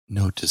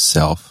Note to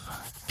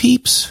self.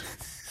 Peeps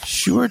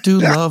sure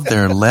do love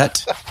their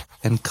let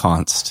and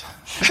const.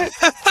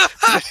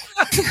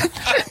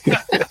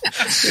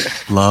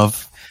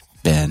 Love,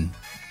 Ben.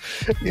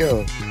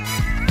 Yo.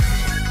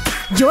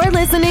 You're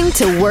listening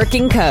to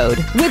Working Code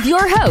with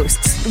your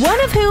hosts, one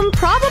of whom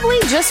probably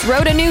just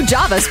wrote a new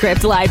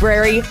JavaScript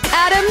library,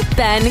 Adam,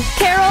 Ben,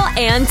 Carol,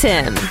 and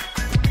Tim.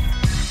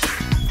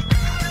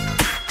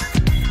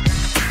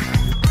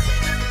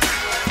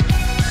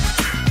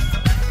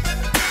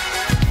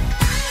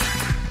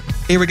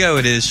 Here we go.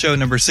 It is show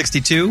number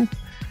 62.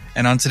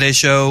 And on today's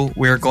show,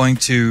 we're going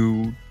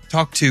to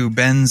talk to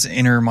Ben's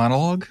inner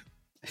monologue.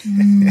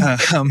 He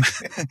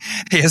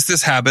has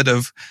this habit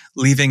of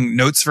leaving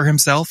notes for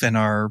himself in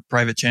our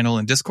private channel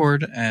in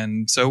Discord.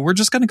 And so we're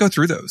just going to go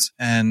through those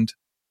and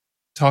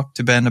talk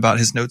to Ben about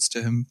his notes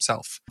to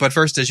himself. But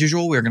first, as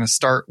usual, we're going to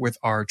start with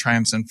our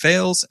triumphs and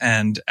fails.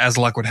 And as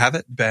luck would have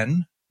it,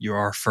 Ben, you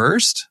are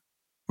first.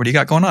 What do you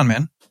got going on,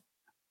 man?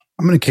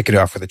 I'm going to kick it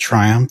off with a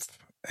triumph.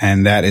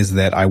 And that is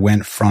that I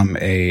went from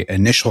a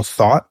initial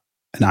thought,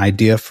 an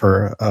idea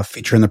for a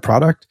feature in the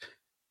product,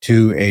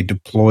 to a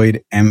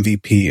deployed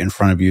MVP in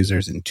front of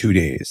users in 2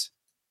 days.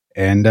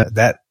 And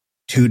that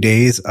 2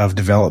 days of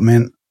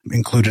development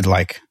included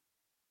like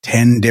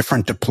 10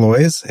 different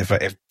deploys.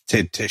 If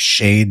to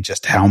shade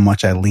just how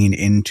much I lean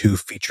into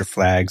feature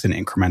flags and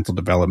incremental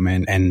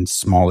development and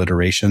small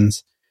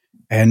iterations.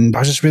 And I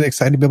was just really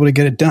excited to be able to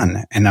get it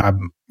done. And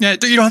yeah,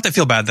 you don't have to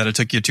feel bad that it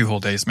took you 2 whole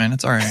days, man.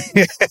 It's all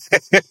right.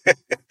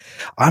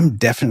 I'm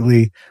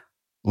definitely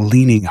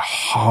leaning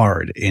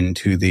hard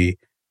into the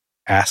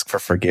ask for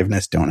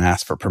forgiveness, don't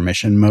ask for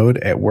permission mode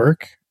at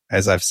work.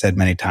 As I've said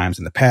many times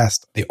in the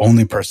past, the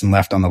only person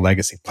left on the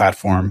legacy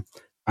platform,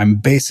 I'm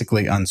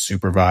basically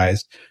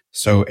unsupervised.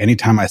 So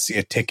anytime I see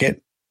a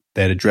ticket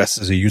that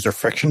addresses a user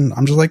friction,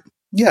 I'm just like,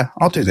 yeah,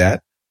 I'll do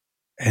that.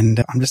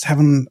 And I'm just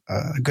having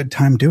a good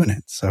time doing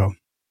it. So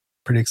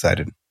pretty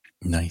excited.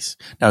 Nice.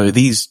 Now, are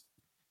they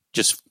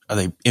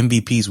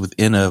MVPs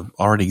within a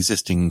already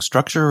existing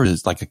structure, or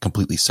is it like a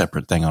completely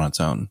separate thing on its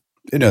own?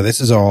 No, this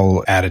is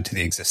all added to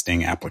the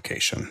existing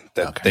application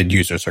that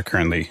users are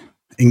currently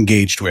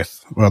engaged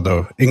with,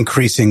 although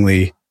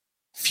increasingly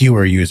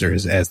fewer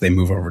users as they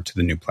move over to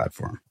the new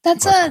platform.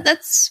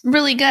 That's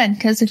really good,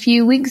 because a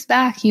few weeks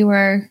back you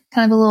were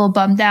kind of a little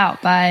bummed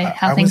out by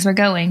how things were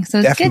going. So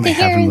it's good to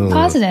hear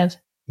positive.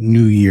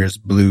 New Year's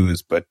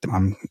blues, but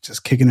I'm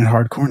just kicking it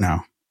hardcore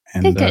now.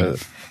 And you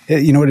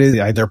know what it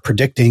is? They're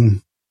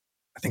predicting,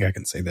 I think I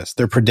can say this,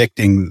 they're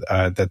predicting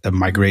that the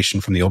migration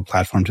from the old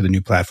platform to the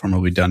new platform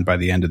will be done by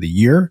the end of the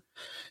year.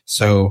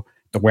 So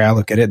the way I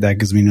look at it, that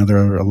gives me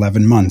another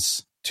 11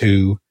 months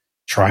to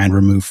try and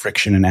remove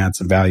friction and add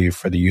some value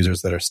for the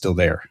users that are still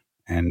there.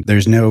 And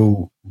there's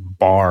no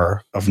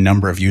bar of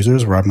number of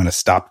users where I'm going to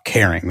stop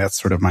caring.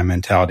 That's sort of my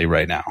mentality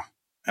right now.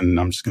 And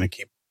I'm just going to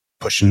keep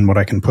pushing what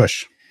I can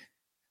push.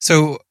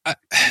 So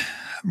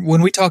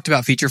when we talked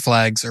about feature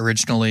flags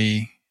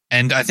originally,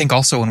 and I think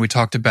also when we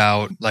talked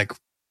about like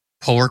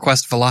pull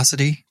request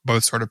velocity,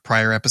 both sort of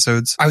prior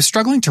episodes, I was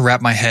struggling to wrap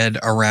my head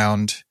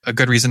around a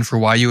good reason for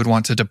why you would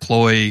want to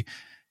deploy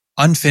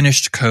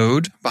unfinished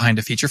code behind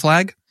a feature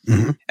flag.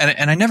 Mm-hmm.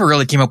 And I never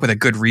really came up with a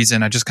good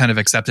reason. I just kind of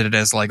accepted it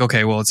as like,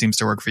 okay, well, it seems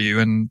to work for you,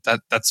 and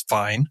that's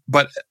fine.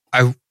 But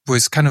I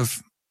was kind of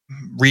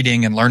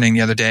reading and learning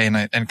the other day,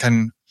 and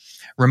kind of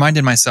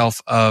reminded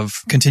myself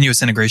of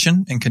continuous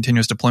integration and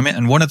continuous deployment.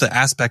 And one of the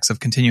aspects of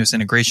continuous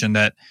integration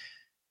that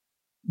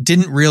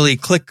didn't really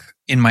click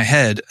in my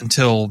head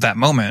until that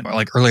moment,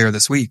 like earlier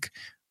this week,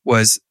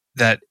 was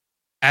that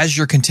as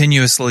you're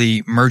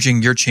continuously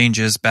merging your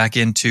changes back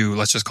into,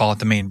 let's just call it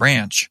the main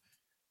branch,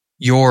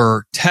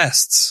 your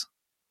tests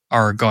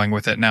are going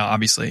with it. Now,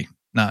 obviously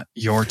not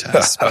your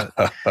tests, but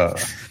a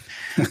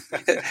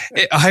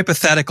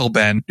hypothetical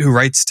Ben who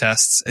writes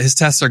tests, his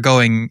tests are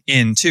going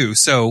in too.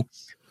 So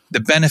the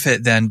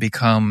benefit then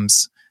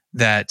becomes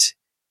that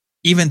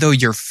even though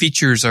your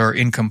features are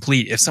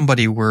incomplete, if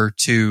somebody were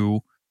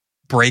to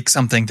break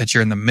something that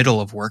you're in the middle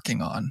of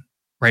working on,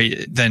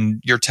 right, then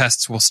your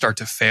tests will start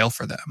to fail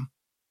for them.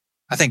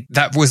 I think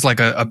that was like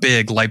a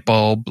big light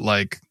bulb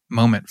like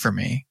moment for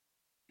me.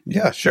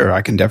 Yeah, sure.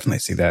 I can definitely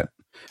see that.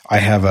 I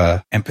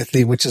have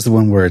empathy, which is the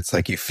one where it's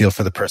like you feel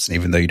for the person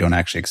even though you don't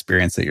actually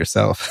experience it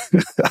yourself.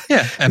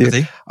 Yeah,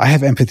 empathy. I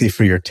have empathy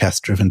for your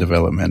test-driven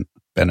development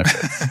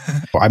benefits.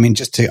 I mean,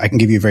 I can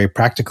give you a very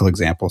practical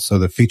example. So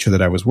the feature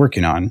that I was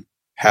working on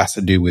has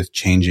to do with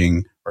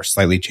changing or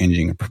slightly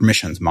changing a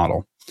permissions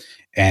model.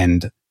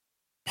 And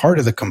part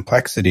of the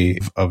complexity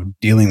of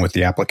dealing with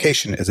the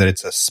application is that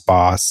it's a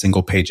SPA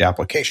single-page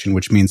application,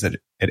 which means that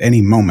at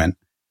any moment,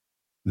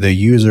 the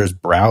user's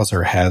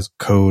browser has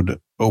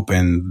code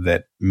open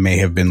that may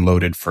have been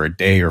loaded for a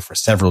day or for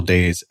several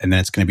days, and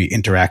then it's going to be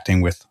interacting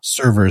with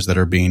servers that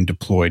are being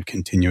deployed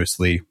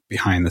continuously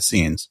behind the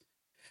scenes.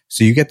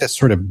 So you get this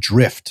sort of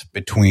drift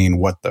between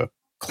what the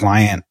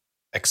client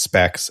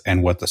expects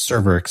and what the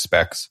server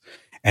expects.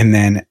 And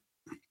then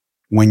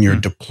when you're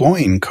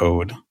deploying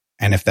code,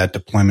 and if that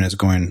deployment is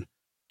going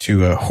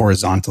to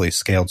horizontally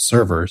scaled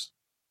servers,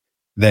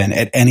 then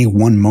at any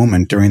one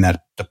moment during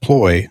that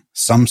deploy,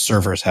 some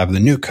servers have the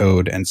new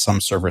code and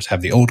some servers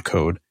have the old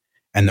code.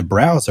 And the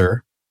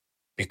browser,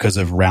 because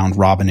of round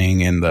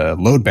robining in the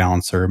load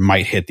balancer,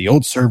 might hit the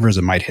old servers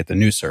and might hit the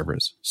new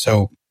servers.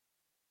 So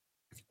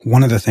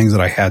one of the things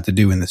that I had to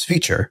do in this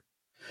feature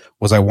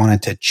was I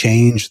wanted to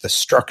change the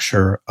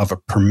structure of a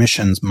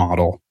permissions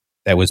model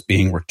that was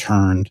being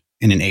returned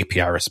in an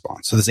API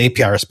response. So this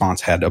API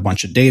response had a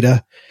bunch of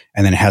data,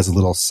 and then it has a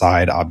little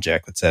side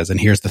object that says, and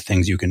here's the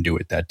things you can do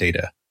with that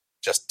data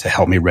just to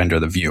help me render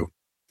the view.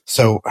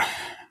 So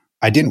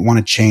I didn't want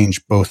to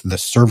change both the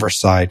server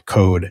side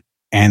code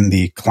and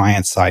the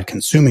client side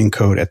consuming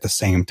code at the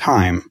same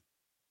time,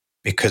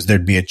 because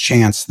there'd be a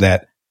chance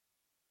that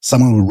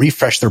someone would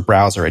refresh their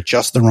browser at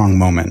just the wrong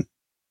moment,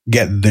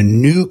 get the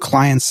new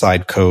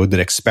client-side code that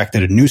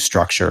expected a new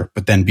structure,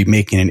 but then be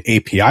making an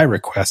API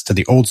request to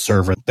the old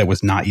server that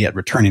was not yet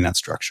returning that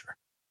structure.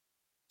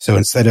 So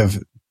instead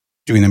of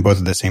doing them both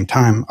at the same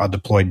time, I'll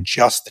deploy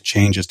just the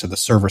changes to the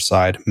server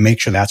side, make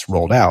sure that's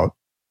rolled out,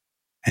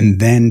 and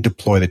then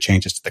deploy the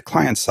changes to the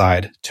client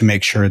side to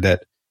make sure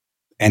that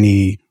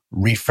any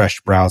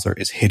refreshed browser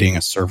is hitting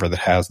a server that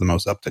has the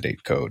most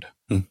up-to-date code.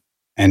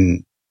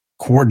 And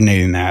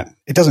coordinating that,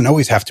 it doesn't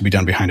always have to be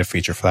done behind a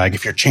feature flag.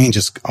 If your change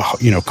is,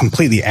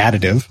 completely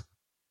additive,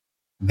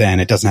 then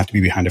it doesn't have to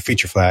be behind a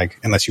feature flag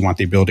unless you want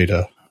the ability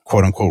to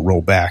quote unquote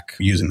roll back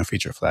using the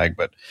feature flag.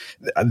 But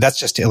that's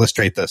just to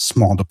illustrate the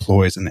small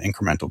deploys and the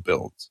incremental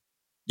builds.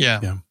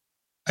 Yeah.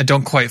 I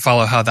don't quite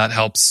follow how that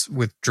helps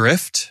with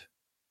drift,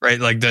 right?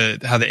 Like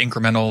how the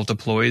incremental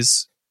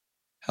deploys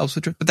helps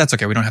with drift, but that's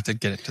okay. We don't have to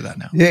get into that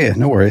now. Yeah,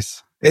 no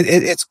worries.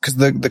 It's because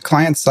the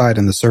client side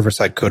and the server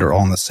side code are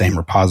all in the same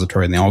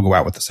repository and they all go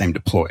out with the same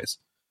deploys.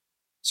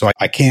 So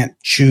I can't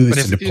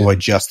choose to deploy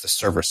just the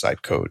server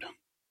side code.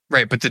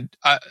 Right. But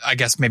I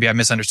guess maybe I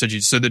misunderstood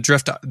you. So the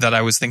drift that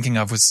I was thinking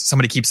of was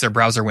somebody keeps their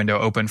browser window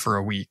open for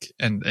a week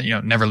and,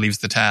 never leaves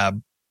the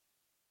tab.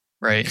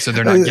 Right. So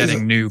they're not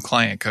getting new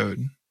client code.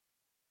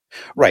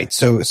 Right.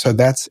 So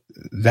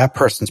that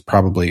person's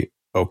probably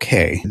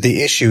okay.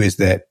 The issue is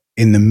that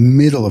in the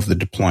middle of the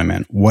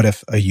deployment, what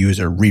if a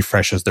user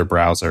refreshes their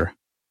browser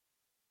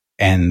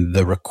and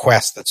the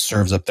request that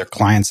serves up their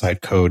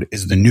client-side code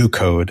is the new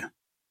code,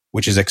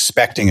 which is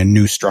expecting a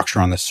new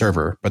structure on the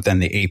server, but then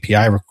the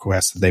API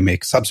request that they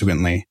make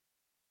subsequently,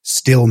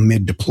 still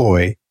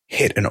mid-deploy,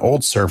 hit an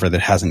old server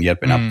that hasn't yet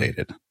been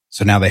updated.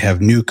 So now they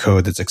have new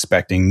code that's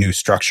expecting new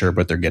structure,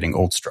 but they're getting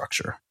old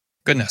structure.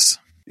 Goodness.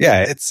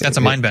 Yeah, that's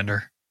a mind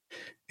bender.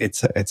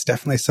 It's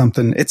definitely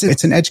something.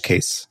 It's an edge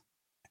case.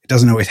 It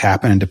doesn't always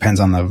happen and depends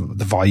on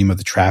the volume of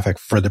the traffic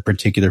for the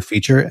particular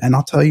feature. And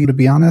I'll tell you, to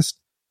be honest,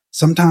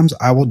 sometimes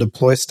I will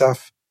deploy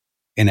stuff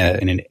in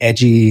an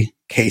edgy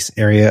case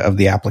area of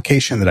the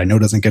application that I know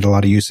doesn't get a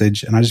lot of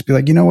usage. And I just be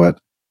like, you know what?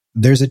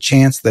 There's a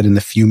chance that in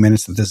the few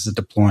minutes that this is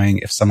deploying,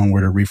 if someone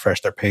were to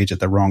refresh their page at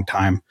the wrong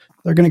time,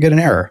 they're going to get an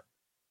error.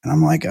 And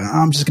I'm like,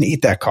 I'm just going to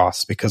eat that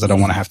cost because I don't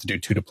want to have to do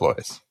 2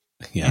 deploys.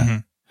 Yeah. Mm-hmm.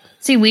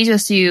 See, we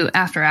just do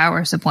after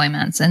hours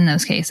deployments in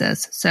those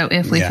cases. So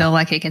if we feel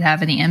like it could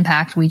have any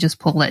impact, we just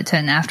pull it to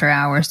an after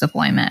hours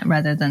deployment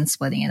rather than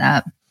splitting it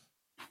up.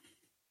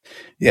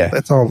 Yeah,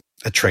 that's all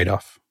a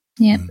trade-off.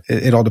 Yeah.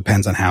 It all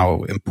depends on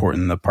how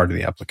important the part of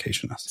the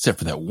application is. Except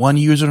for that one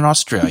user in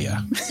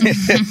Australia.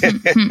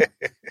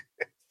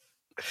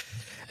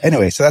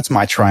 Anyway, so that's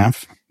my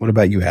triumph. What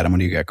about you, Adam? What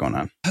do you got going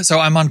on? So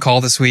I'm on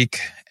call this week,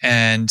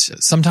 and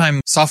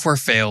sometimes software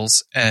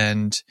fails,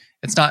 and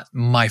it's not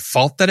my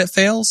fault that it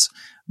fails,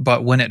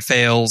 but when it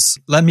fails,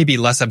 let me be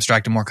less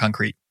abstract and more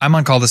concrete. I'm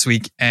on call this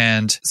week,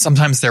 and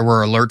sometimes there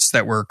were alerts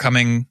that were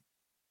coming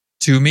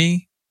to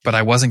me, but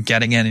I wasn't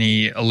getting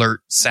any alert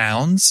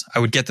sounds. I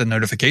would get the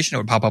notification. It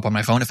would pop up on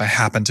my phone if I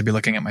happened to be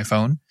looking at my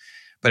phone,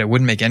 but it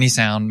wouldn't make any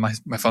sound.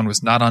 My phone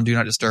was not on Do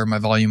Not Disturb. My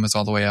volume was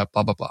all the way up,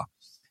 blah, blah, blah.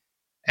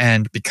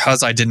 And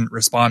because I didn't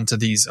respond to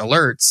these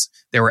alerts,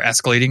 they were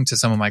escalating to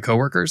some of my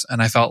coworkers,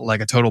 and I felt like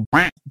a total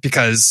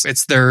because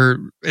it's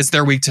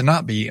their week to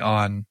not be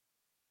on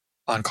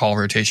call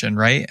rotation,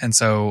 right? And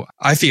so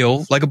I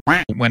feel like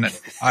a when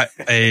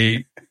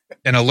an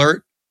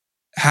alert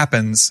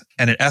happens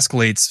and it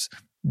escalates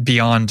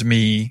beyond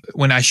me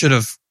when I should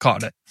have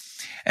caught it.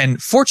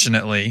 And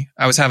fortunately,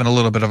 I was having a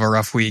little bit of a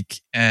rough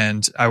week,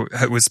 and I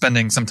was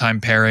spending some time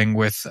pairing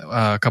with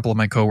a couple of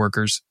my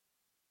coworkers.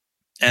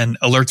 And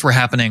alerts were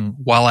happening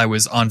while I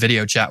was on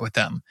video chat with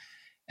them.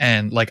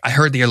 And I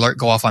heard the alert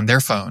go off on their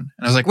phone.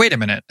 And I was like, wait a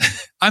minute,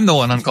 I'm the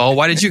one on call.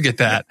 Why did you get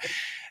that?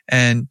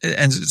 And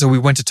so we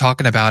went to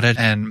talking about it.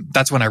 And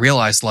that's when I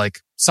realized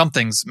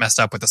something's messed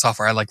up with the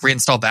software. I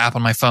reinstalled the app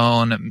on my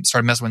phone and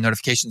started messing with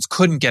notifications,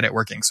 couldn't get it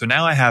working. So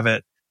now I have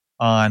it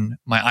on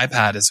my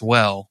iPad as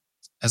well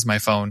as my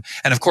phone.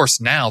 And of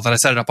course, now that I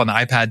set it up on the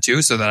iPad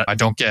too, so that I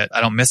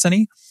don't miss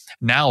any.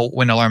 Now,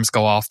 when alarms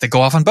go off, they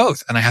go off on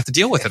both, and I have to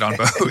deal with it on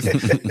both.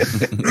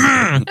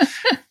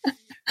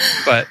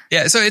 But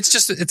yeah, so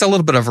it's a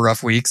little bit of a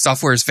rough week.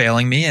 Software is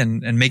failing me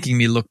and making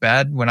me look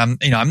bad when I'm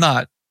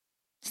not.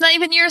 It's not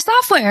even your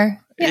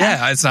software.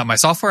 Yeah, it's not my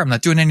software. I'm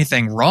not doing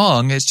anything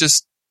wrong. It's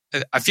just,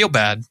 I feel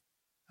bad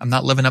I'm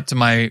not living up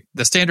to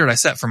the standard I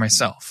set for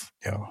myself.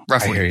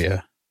 I hear you.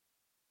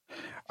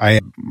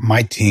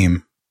 My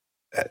team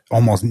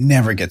almost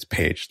never gets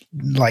paged.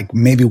 Like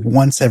maybe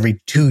once every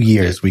 2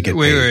 years we get paged.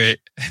 Wait.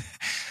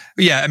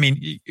 Yeah, I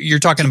mean, you're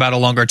talking about a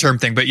longer term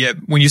thing, but yeah,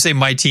 when you say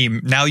my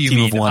team, now you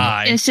mean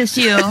I. It's just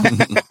you.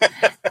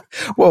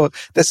 Well,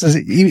 this is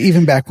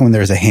even back when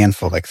there was a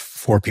handful, like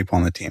 4 people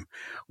on the team.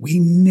 We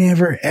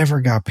never,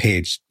 ever got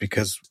paged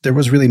because there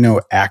was really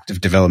no active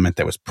development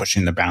that was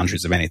pushing the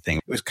boundaries of anything.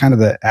 It was kind of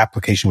the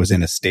application was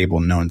in a stable,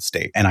 known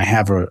state. And I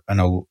have a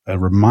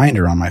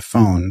reminder on my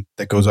phone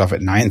that goes off at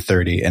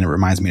 9:30, and it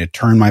reminds me to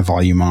turn my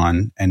volume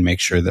on and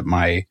make sure that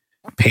my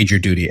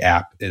PagerDuty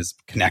app is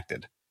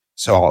connected.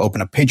 So I'll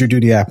open up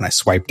PagerDuty app and I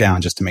swipe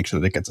down just to make sure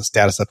that it gets a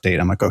status update.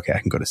 I'm like, okay, I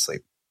can go to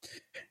sleep.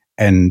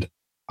 And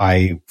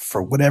I,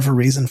 for whatever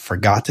reason,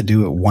 forgot to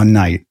do it one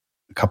night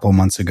a couple of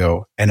months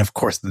ago. And of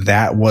course,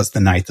 that was the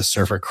night the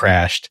server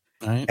crashed.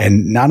 Right.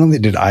 And not only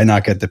did I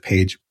not get the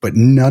page, but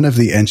none of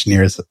the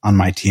engineers on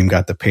my team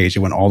got the page. It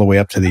went all the way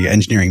up to the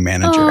engineering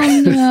manager. Oh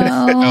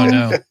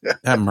no!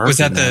 Oh no! Was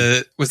that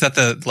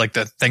the like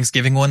the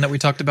Thanksgiving one that we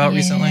talked about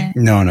recently?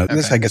 No. Okay.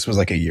 This I guess was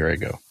like a year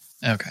ago.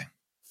 Okay.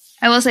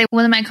 I will say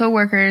one of my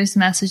coworkers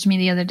messaged me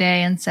the other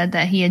day and said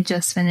that he had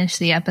just finished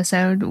the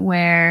episode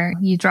where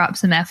you dropped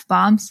some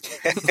F-bombs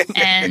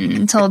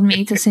and told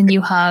me to send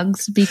you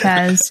hugs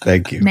because,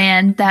 thank you,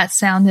 man, that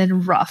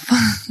sounded rough.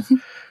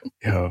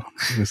 Yo,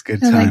 it was good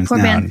times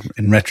now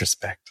in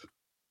retrospect.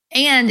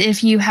 And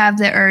if you have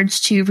the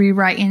urge to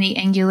rewrite any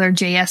Angular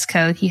JS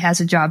code, he has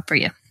a job for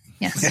you.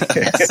 Yes.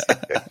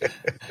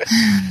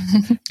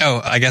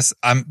 Oh, I guess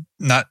I'm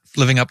not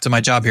living up to my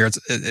job here.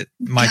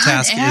 My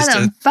task is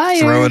to fire.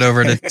 Throw it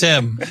over to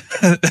Tim.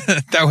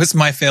 That was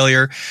my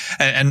failure,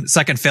 and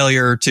second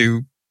failure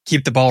to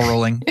keep the ball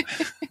rolling.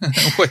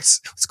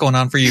 What's going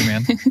on for you,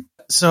 man?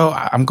 So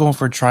I'm going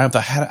for a triumph.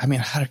 I had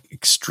an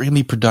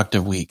extremely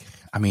productive week.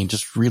 I mean,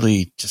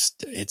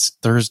 it's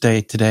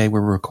Thursday today.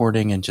 We're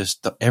recording, and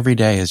just every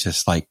day is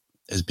just like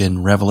has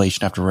been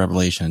revelation after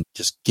revelation.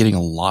 Just getting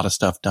a lot of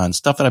stuff done,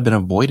 stuff that I've been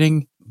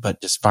avoiding,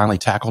 but just finally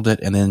tackled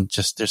it. And then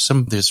just there's a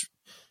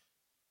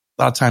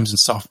lot of times in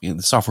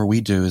the software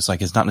we do is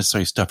like it's not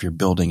necessarily stuff you're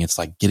building. It's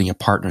like getting a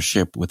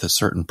partnership with a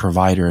certain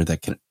provider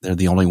they're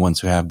the only ones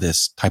who have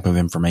this type of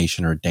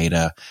information or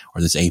data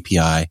or this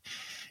API.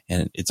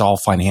 And it's all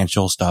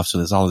financial stuff. So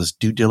there's all this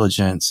due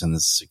diligence and the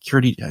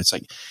security. It's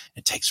like,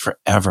 it takes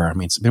forever. I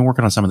mean, it's been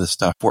working on some of this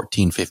stuff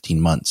 14, 15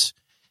 months.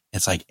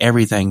 It's like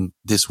everything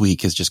this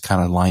week is just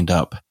kind of lined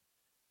up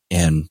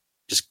and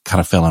just kind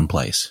of fell in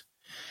place.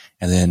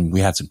 And then we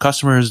had some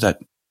customers that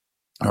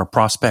are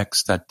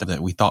prospects that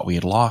we thought we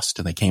had lost,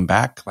 and they came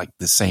back like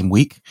the same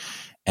week,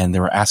 and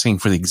they were asking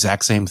for the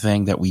exact same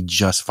thing that we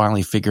just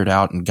finally figured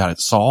out and got it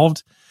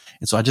solved.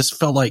 And so I just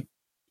felt like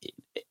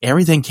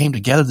everything came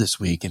together this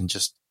week, and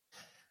just,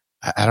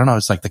 I don't know,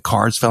 it's like the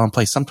cards fell in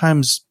place.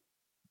 Sometimes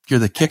you're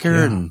the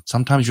kicker and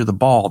sometimes you're the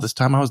ball. This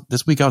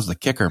week I was the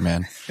kicker,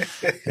 man.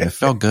 It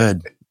felt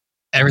good.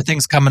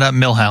 Everything's coming up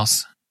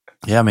Millhouse.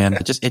 Yeah, man.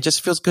 It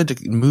just feels good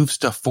to move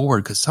stuff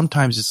forward, because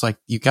sometimes it's like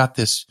you got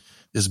this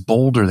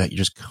boulder that you're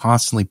just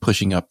constantly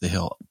pushing up the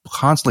hill.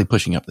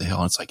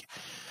 And it's like,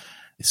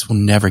 this will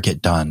never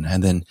get done.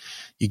 And then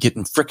you get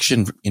in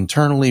friction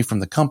internally from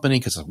the company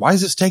because why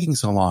is this taking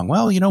so long?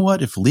 Well, you know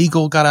what? If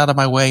legal got out of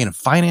my way and if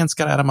finance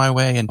got out of my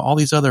way and all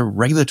these other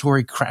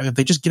regulatory crap, if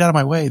they just get out of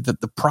my way,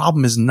 the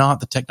problem is not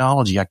the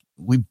technology.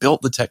 We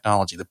built the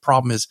technology. The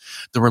problem is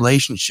the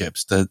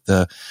relationships,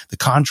 the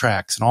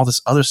contracts and all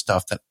this other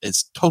stuff that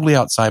is totally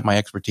outside my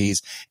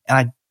expertise.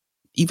 And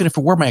even if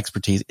it were my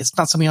expertise, it's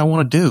not something I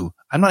want to do.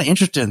 I'm not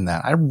interested in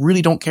that. I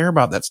really don't care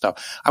about that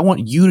stuff. I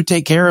want you to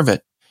take care of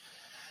it.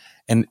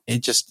 And I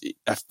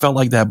felt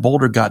like that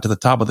boulder got to the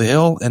top of the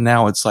hill, and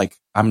now it's like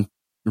I'm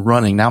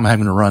running. Now I'm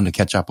having to run to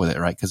catch up with it,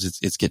 right? Because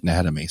it's getting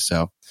ahead of me.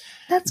 So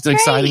it's an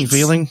exciting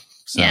feeling.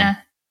 So. Yeah.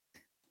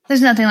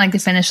 There's nothing like the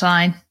finish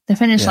line. The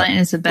finish line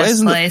is the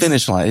best place. The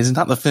finish line. It's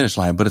not the finish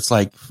line, but it's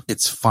like,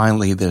 it's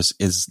finally,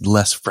 is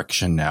less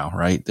friction now,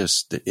 right?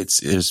 There's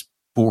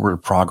forward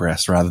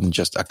progress rather than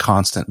just a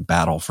constant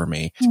battle for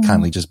me. It's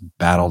kind of just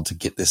battled to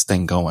get this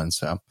thing going.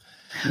 So.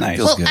 Nice.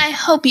 Well, good. I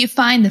hope you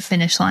find the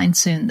finish line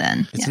soon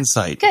then. It's in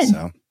sight. Good.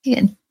 So.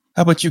 Good.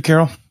 How about you,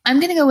 Carol?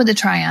 I'm going to go with the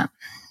triumph.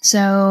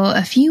 So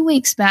a few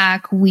weeks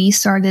back, we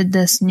started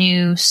this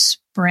new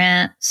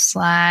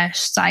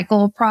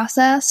sprint/cycle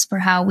process for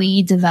how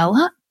we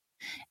develop.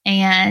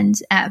 And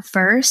at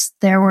first,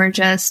 there were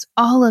just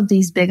all of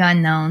these big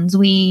unknowns.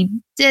 We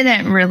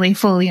didn't really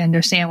fully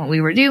understand what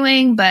we were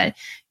doing, but,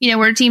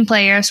 we're team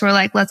players. So we're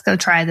like, let's go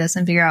try this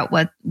and figure out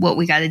what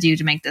we got to do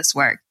to make this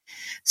work.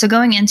 So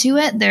going into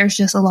it, there's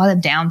just a lot of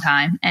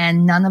downtime,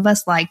 and none of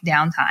us like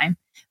downtime.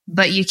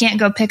 But you can't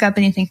go pick up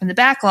anything from the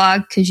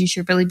backlog because you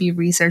should really be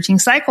researching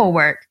cycle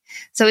work.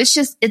 So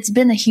it's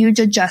been a huge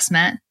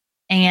adjustment,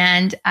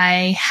 and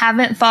I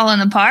haven't fallen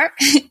apart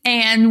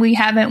and we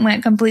haven't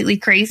went completely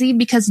crazy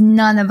because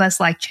none of us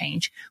like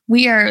change.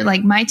 We are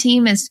like, my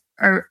team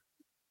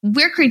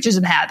we're creatures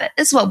of habit.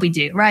 It's what we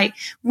do, right?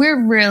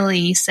 We're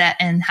really set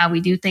in how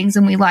we do things,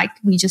 and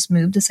we just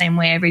move the same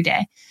way every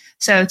day.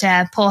 So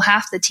to pull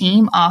half the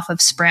team off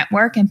of sprint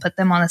work and put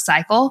them on a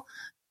cycle.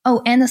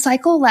 Oh, and the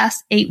cycle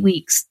lasts 8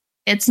 weeks.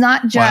 It's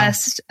not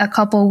just a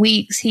couple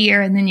weeks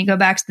here and then you go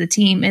back to the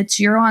team.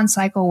 You're on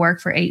cycle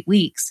work for 8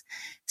 weeks.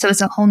 So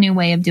it's a whole new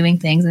way of doing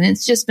things. And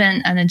it's just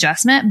been an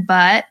adjustment,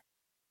 but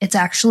it's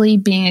actually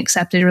being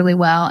accepted really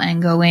well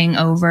and going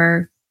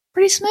over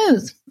pretty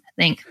smooth, I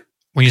think.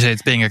 When you say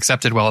it's being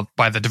accepted well,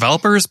 by the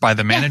developers, by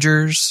the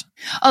managers?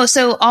 Oh,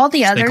 so all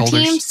the other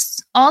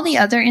teams, all the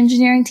other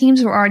engineering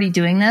teams were already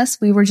doing this.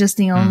 We were just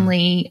the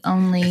only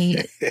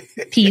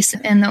piece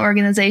in the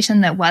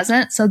organization that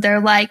wasn't. So they're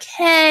like,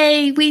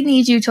 hey, we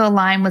need you to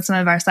align with some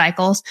of our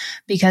cycles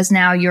because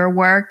now your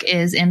work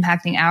is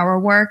impacting our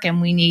work and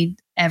we need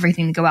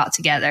everything to go out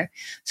together.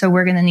 So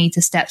we're going to need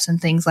to step some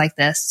things like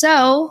this.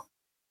 So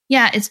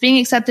yeah, it's being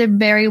accepted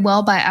very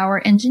well by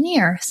our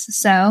engineers.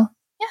 So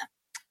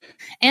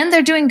and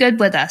they're doing good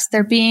with us.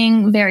 They're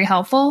being very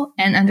helpful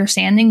and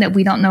understanding that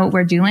we don't know what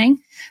we're doing.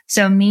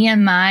 So me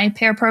and my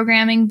pair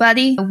programming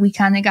buddy, we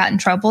kind of got in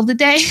trouble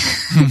today.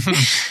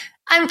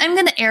 I'm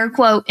going to air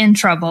quote in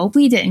trouble.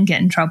 We didn't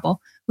get in trouble.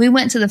 We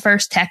went to the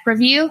first tech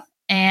review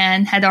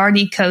and had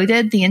already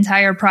coded the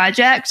entire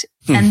project.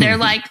 And they're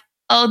like,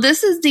 oh,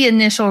 this is the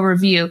initial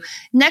review.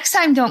 Next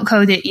time, don't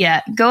code it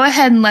yet. Go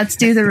ahead and let's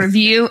do the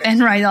review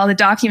and write all the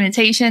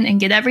documentation and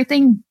get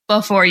everything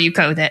before you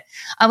code it.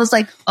 I was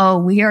like, oh,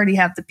 we already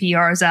have the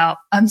PRs out.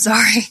 I'm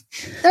sorry.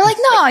 They're like,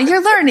 no,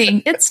 you're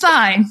learning. It's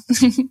fine.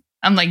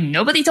 I'm like,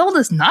 nobody told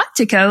us not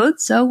to code,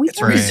 so we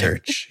can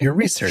research. You're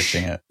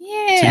researching it.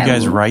 Yeah. So you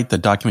guys write the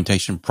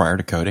documentation prior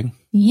to coding?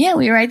 Yeah,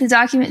 we write the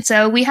document.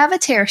 So we have a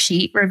tear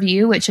sheet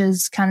review, which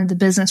is kind of the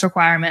business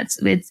requirements.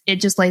 It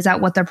just lays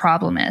out what their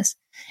problem is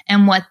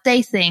and what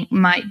they think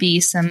might be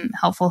some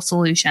helpful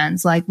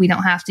solutions. Like we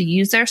don't have to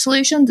use their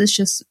solutions. It's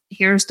just,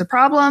 here's the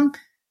problem.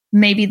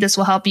 Maybe this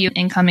will help you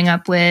in coming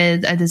up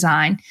with a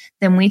design.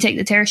 Then we take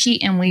the tear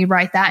sheet and we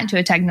write that into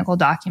a technical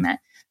document.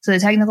 So the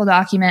technical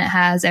document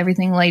has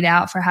everything laid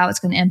out for how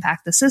it's going to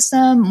impact the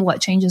system, what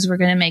changes we're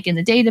going to make in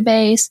the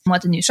database,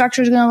 what the new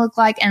structure is going to look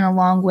like, and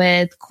along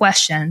with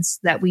questions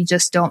that we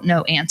just don't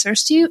know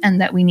answers to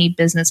and that we need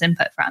business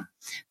input from.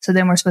 So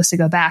then we're supposed to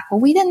go back. Well,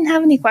 we didn't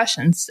have any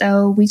questions,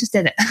 so we just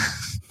did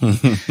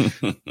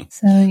it.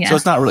 So yeah. So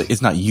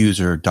it's not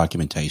user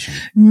documentation.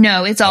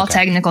 No, it's all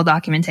technical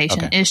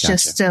documentation. Okay, it's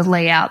just to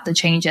lay out the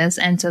changes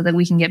and so that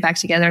we can get back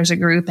together as a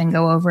group and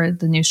go over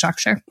the new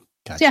structure.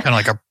 Gotcha. So, yeah. Kind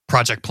of like a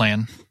project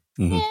plan.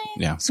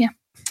 Mm-hmm. Yeah.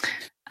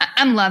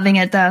 I'm loving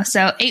it though.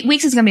 So 8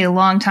 weeks is going to be a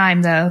long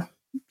time though.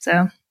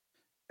 So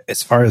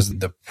as far as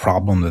the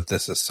problem that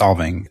this is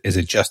solving, is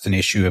it just an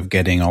issue of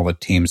getting all the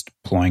teams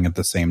deploying at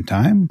the same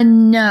time?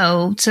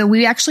 No. So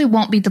we actually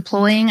won't be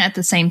deploying at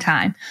the same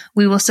time.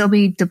 We will still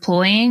be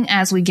deploying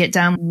as we get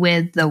done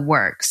with the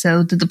work.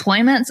 So the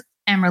deployments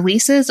and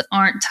releases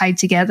aren't tied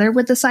together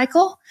with the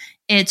cycle.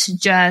 It's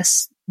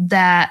just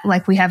that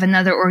like we have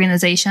another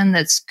organization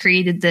that's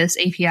created this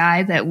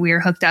API that we're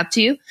hooked up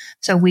to.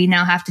 So we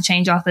now have to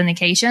change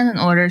authentication in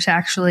order to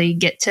actually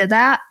get to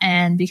that.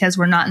 And because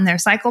we're not in their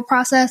cycle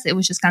process, it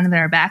was just kind of in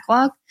our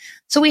backlog.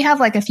 So we have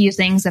like a few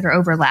things that are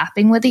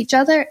overlapping with each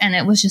other. And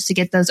it was just to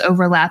get those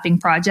overlapping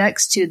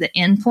projects to the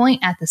endpoint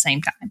at the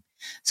same time.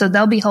 So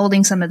they'll be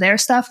holding some of their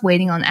stuff,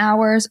 waiting on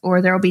ours,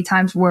 or there'll be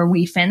times where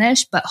we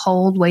finish, but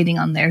hold waiting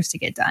on theirs to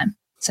get done.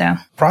 So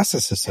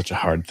process is such a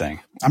hard thing.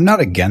 I'm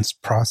not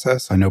against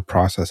process. I know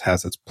process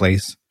has its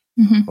place,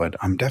 but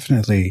I'm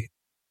definitely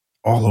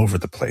all over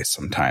the place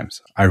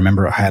sometimes. I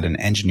remember I had an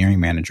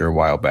engineering manager a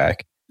while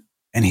back,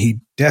 and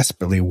he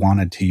desperately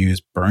wanted to use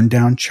burn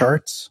down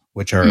charts,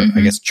 which are,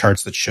 I guess,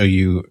 charts that show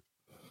you.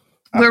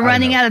 We're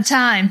running out of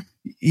time.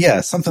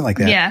 Yeah, something like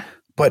that. Yeah.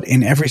 But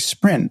in every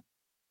sprint,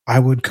 I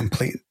would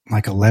complete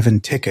like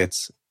 11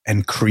 tickets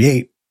and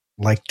create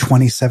like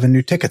 27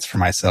 new tickets for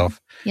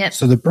myself. Yep.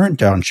 So the burnt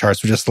down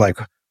charts were just like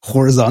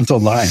horizontal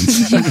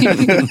lines.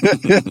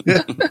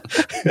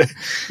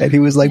 And he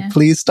was like,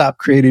 please stop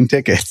creating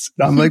tickets.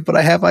 And I'm like, but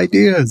I have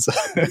ideas.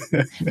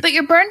 But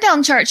your burn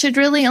down chart should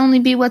really only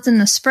be what's in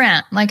the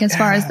sprint. Like as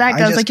far as that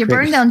goes, like your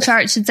burn down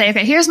chart should say,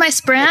 okay, here's my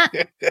sprint.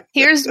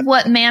 Here's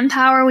what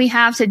manpower we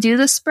have to do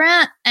the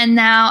sprint. And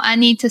now I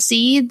need to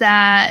see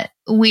that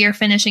we are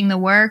finishing the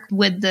work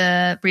with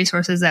the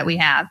resources that we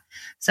have.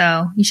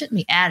 So you shouldn't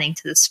be adding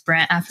to the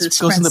sprint after the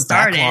sprint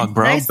started. Backlog,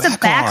 bro. It's the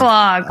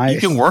backlog. You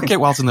can work it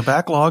while it's in the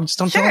backlog. Just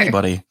don't tell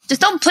anybody. Just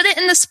don't put it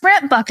in the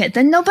sprint bucket.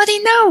 Then nobody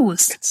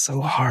knows. It's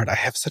so hard. I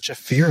have such a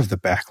fear of the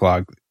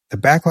backlog. The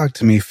backlog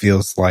to me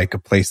feels like a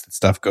place that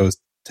stuff goes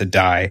to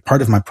die.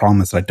 Part of my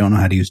problem is that I don't know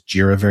how to use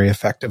Jira very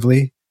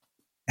effectively.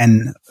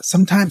 And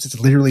sometimes it's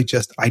literally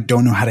just, I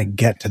don't know how to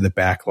get to the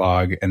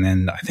backlog. And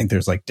then I think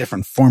there's like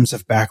different forms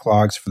of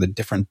backlogs for the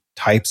different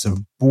types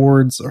of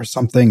boards or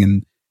something.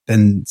 And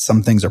then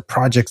some things are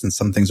projects and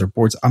some things are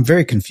boards. I'm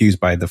very confused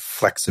by the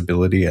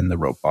flexibility and the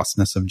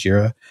robustness of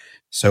Jira.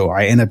 So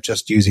I end up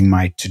just using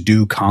my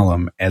to-do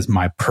column as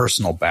my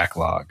personal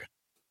backlog.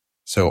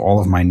 So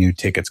all of my new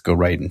tickets go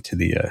right into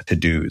the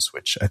to-dos,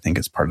 which I think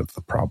is part of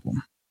the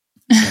problem.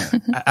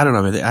 I don't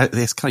know.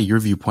 It's kind of your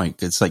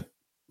viewpoint. It's like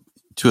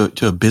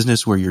to a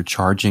business where you're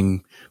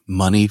charging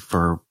money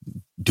for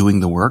doing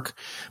the work.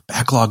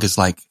 Backlog is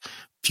like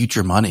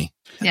future money.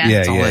 Yeah.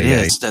 That's all it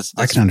is. That's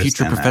I can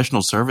future understand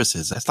professional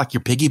services. That's like your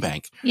piggy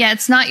bank. Yeah,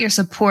 it's not your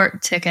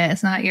support ticket.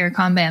 It's not your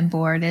Kanban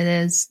board. It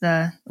is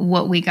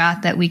what we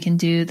got that we can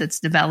do that's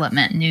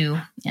development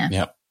new. Yeah.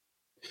 Yep.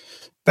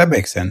 That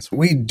makes sense.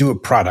 We do a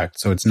product,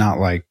 so it's not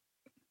like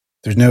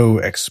there's no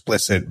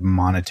explicit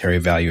monetary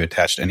value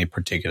attached to any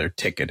particular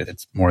ticket.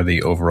 It's more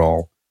the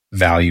overall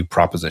value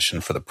proposition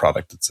for the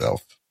product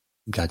itself.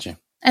 Gotcha.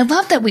 I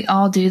love that we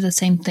all do the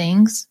same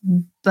things,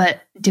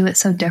 but do it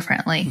so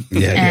differently.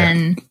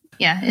 Yeah,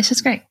 it's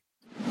just great.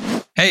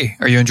 Hey,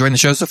 are you enjoying the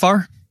show so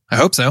far? I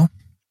hope so.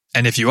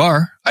 And if you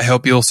are, I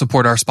hope you'll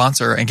support our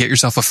sponsor and get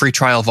yourself a free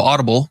trial of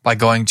Audible by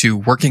going to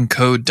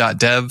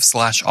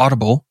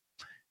workingcode.dev/audible.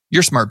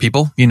 You're smart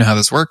people. You know how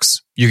this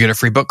works. You get a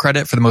free book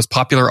credit for the most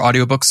popular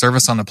audiobook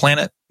service on the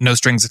planet, no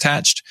strings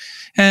attached,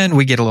 and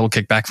we get a little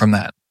kickback from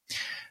that.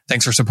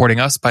 Thanks for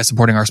supporting us by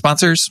supporting our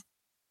sponsors.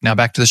 Now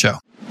back to the show.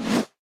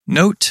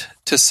 Note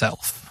to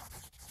self.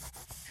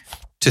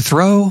 To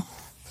throw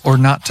or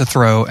not to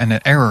throw an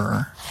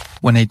error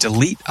when a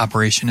delete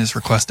operation is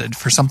requested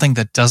for something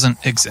that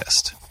doesn't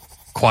exist.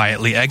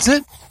 Quietly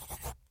exit?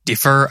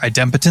 Defer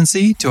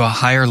idempotency to a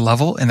higher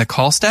level in the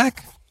call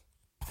stack?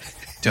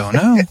 Don't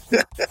know.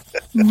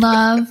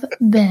 Love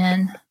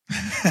Ben.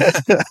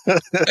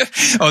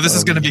 Oh, this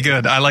is going to be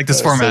good. I like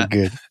this format. So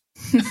good.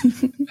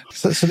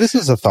 so this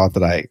is a thought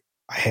that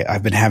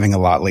I've been having a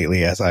lot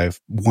lately as I've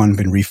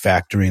been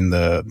refactoring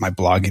my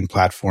blogging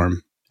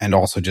platform, and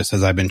also just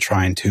as I've been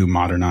trying to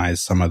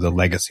modernize some of the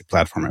legacy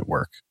platform at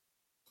work.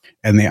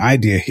 And the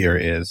idea here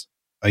is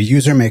a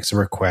user makes a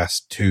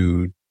request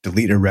to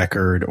delete a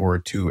record or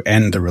to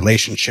end the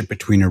relationship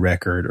between a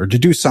record or to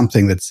do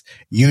something that's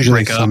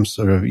usually some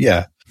sort of,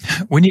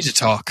 We need to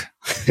talk.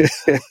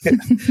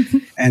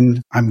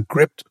 And I'm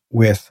gripped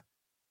with,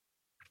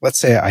 let's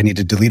say I need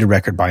to delete a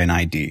record by an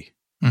ID.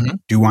 Mm-hmm.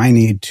 Do I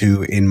need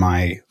to, in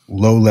my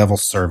low-level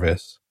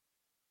service,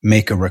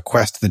 make a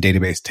request to the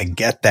database to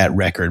get that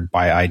record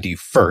by ID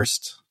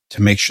first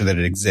to make sure that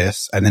it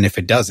exists? And then if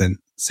it doesn't,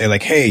 say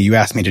like, hey, you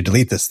asked me to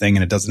delete this thing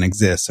and it doesn't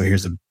exist, so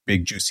here's a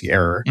big juicy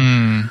error.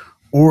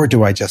 Or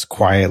do I just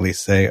quietly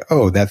say,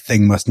 oh, that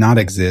thing must not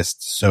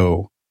exist,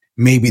 so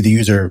maybe the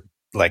user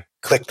like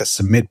clicked the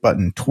submit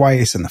button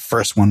twice and the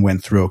first one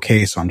went through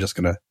okay, so I'm just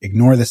going to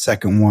ignore the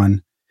second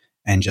one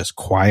and just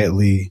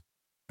quietly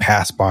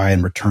pass by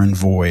and return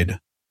void?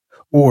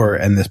 Or,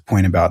 and this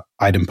point about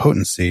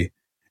idempotency,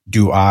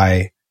 do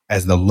I,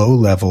 as the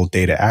low-level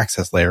data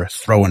access layer,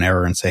 throw an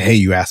error and say, hey,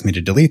 you asked me to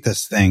delete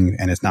this thing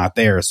and it's not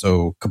there,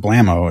 so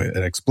kablamo,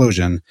 an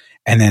explosion,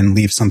 and then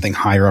leave something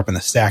higher up in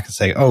the stack to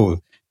say,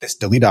 oh, this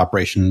delete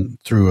operation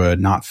threw a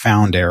not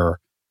found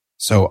error,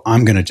 so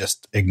I'm going to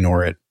just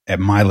ignore it at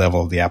my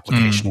level of the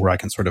application where I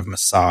can sort of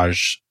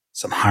massage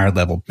some higher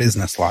level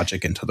business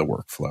logic into the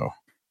workflow.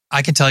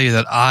 I can tell you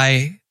that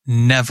I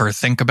never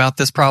think about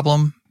this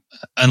problem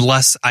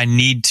unless I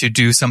need to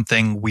do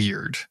something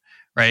weird,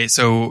 right?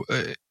 So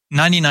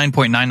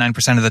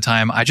 99.99% of the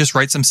time, I just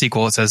write some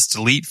SQL. It says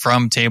delete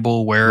from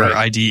table where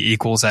ID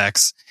equals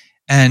X.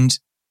 And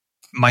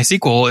my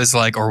SQL is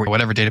like, or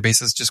whatever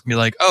database is just gonna be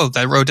like, oh,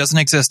 that row doesn't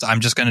exist.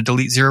 I'm just going to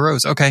delete 0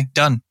 rows. Okay,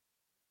 done.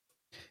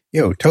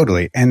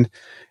 Totally. And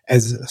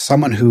as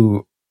someone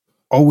who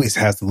always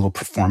has the little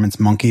performance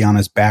monkey on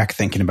his back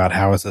thinking about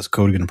how is this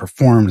code going to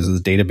perform? Does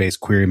this database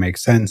query make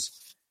sense?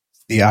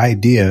 The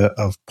idea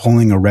of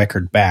pulling a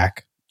record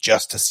back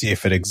just to see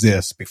if it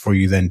exists before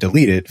you then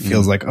delete it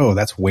feels like, oh,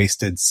 that's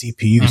wasted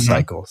CPU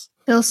cycles.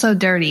 Feels so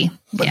dirty.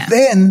 But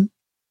then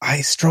I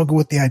struggle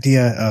with the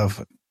idea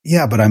of,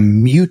 but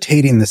I'm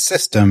mutating the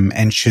system,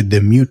 and should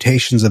the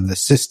mutations of the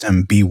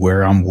system be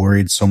where I'm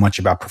worried so much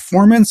about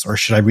performance, or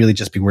should I really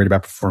just be worried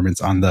about performance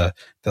on the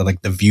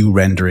view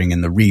rendering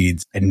and the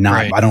reads, and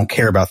not, I don't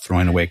care about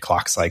throwing away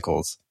clock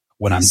cycles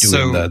when I'm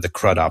doing the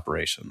CRUD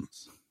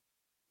operations.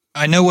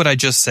 I know what I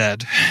just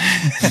said,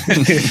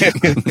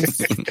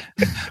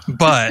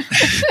 but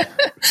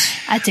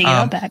I take it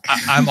all back.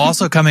 I'm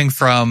also coming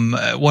from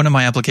one of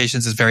my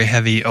applications is very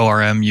heavy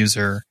ORM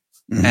user.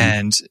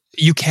 And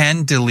you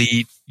can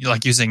delete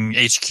like using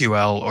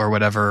HQL or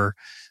whatever.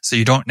 So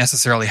you don't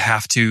necessarily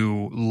have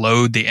to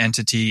load the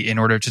entity in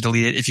order to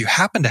delete it. If you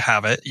happen to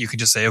have it, you can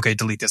just say, okay,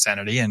 delete this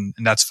entity and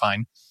that's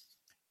fine.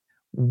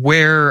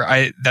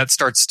 Where that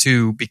starts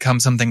to become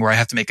something where I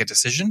have to make a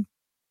decision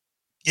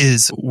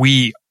is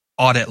we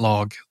audit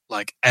log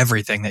like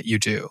everything that you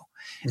do.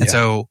 And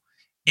so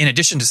in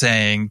addition to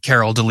saying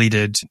Carol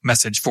deleted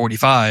message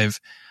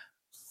 45,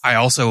 I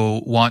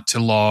also want to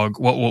log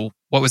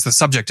what was the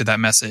subject of that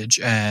message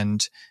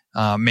and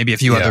maybe a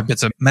few other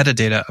bits of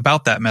metadata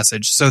about that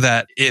message so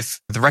that if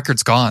the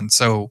record's gone,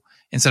 so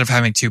instead of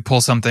having to pull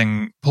a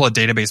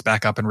database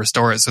back up and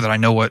restore it so that I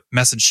know what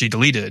message she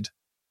deleted,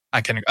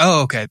 I can,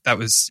 that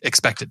was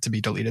expected to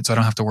be deleted, so I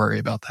don't have to worry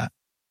about that.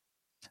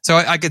 So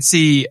I could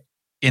see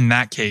in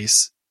that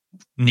case,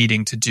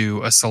 needing to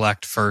do a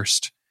select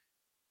first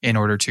in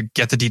order to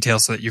get the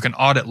details so that you can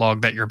audit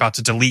log that you're about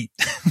to delete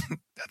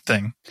that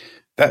thing.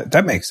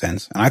 That makes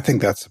sense. And I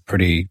think that's a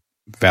pretty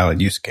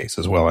valid use case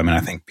as well. I mean,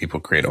 I think people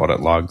create audit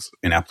logs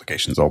in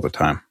applications all the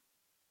time.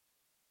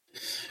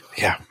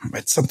 Yeah,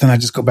 it's something I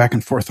just go back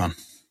and forth on.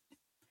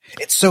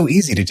 It's so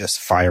easy to just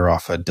fire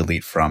off a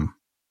delete from.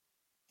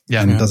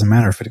 Yeah. And it doesn't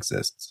matter if it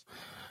exists.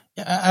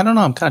 Yeah, I don't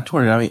know. I'm kind of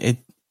torn. I mean,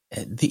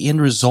 the end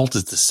result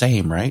is the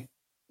same, right?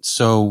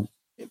 So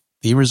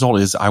the result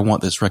is I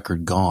want this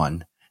record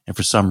gone. And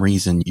for some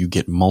reason, you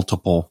get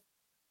multiple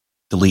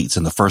deletes,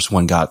 and the first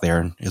one got there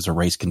and is a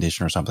race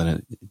condition or something and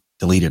it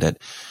deleted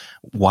it.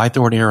 Why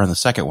throw an error on the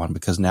second one?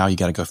 Because now you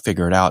got to go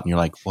figure it out. And you're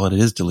like, well, it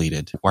is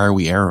deleted. Why are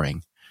we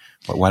erroring?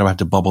 Why do I have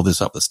to bubble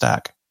this up the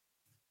stack?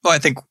 Well, I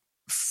think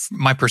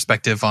my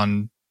perspective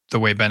on the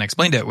way Ben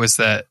explained it was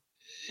that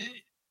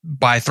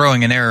by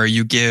throwing an error,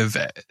 you give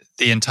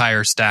the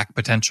entire stack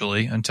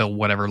potentially, until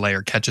whatever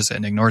layer catches it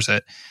and ignores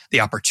it,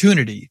 the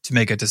opportunity to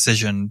make a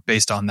decision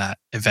based on that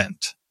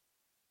event.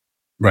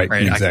 Right.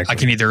 Exactly. I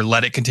can either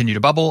let it continue to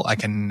bubble, I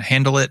can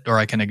handle it, or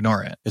I can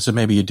ignore it. So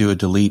maybe you do a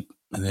delete,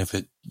 and if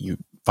you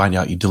find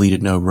out you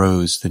deleted no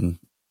rows, then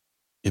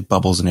it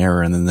bubbles an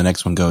error, and then the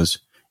next one goes,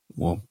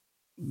 well,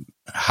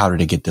 how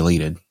did it get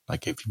deleted?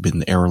 Like if you've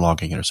been error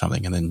logging it or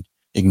something, and then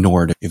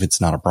ignored if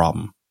it's not a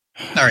problem.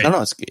 All right. I don't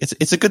know.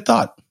 It's a good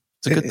thought.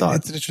 It's a good thought.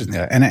 It's interesting.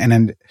 Yeah.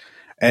 And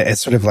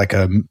it's sort of like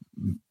a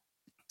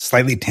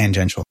slightly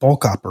tangential.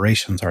 Bulk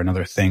operations are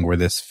another thing where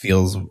this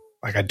feels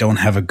like I don't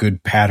have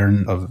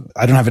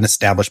an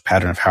established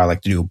pattern of how I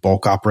like to do a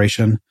bulk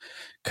operation.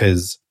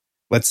 Because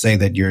let's say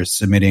that you're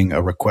submitting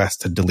a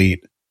request to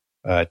delete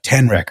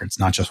 10 records,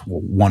 not just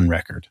one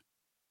record.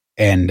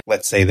 And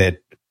let's say that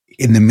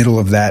in the middle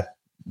of that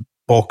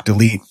bulk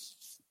delete,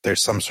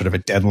 there's some sort of a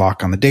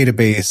deadlock on the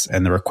database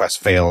and the request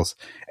fails.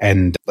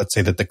 And let's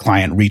say that the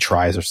client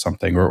retries or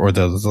something,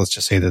 let's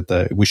just say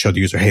that we show the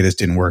user, hey, this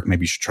didn't work.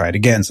 Maybe you should try it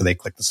again. So they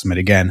click the submit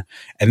again,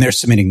 and they're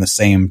submitting the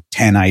same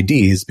 10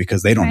 IDs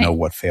because they don't know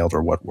what failed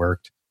or what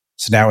worked.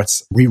 So now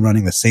it's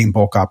rerunning the same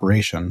bulk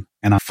operation,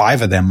 and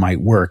 5 of them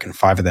might work and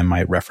 5 of them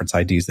might reference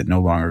IDs that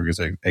no longer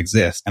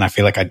exist. And I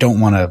feel like I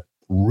don't want to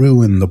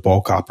ruin the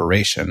bulk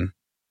operation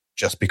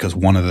just because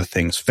one of the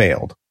things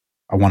failed.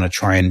 I want to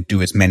try and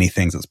do as many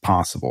things as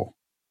possible.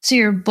 So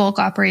your bulk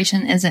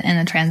operation isn't in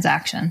a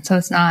transaction. So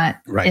it's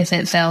not, if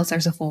it fails,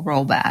 there's a full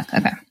rollback.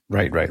 Okay.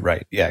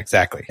 Right. Yeah,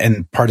 exactly.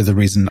 And part of the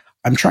reason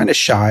I'm trying to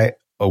shy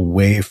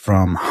away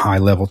from high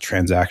level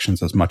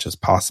transactions as much as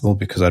possible,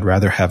 because I'd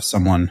rather have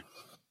someone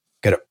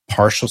get a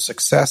partial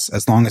success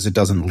as long as it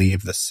doesn't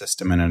leave the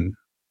system in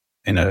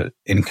an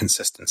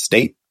inconsistent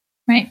state.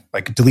 Right.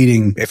 Like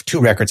deleting, if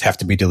 2 records have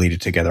to be deleted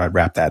together, I'd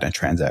wrap that in a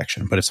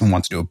transaction. But if someone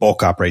wants to do a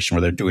bulk operation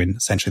where they're doing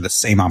essentially the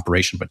same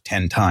operation but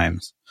 10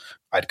 times,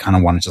 I'd kind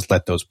of want to just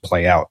let those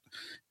play out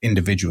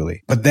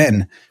individually. But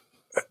then,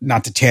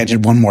 not to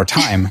tangent one more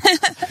time,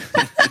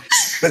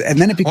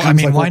 and then it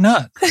becomes why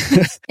not?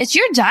 It's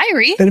your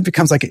diary. Then it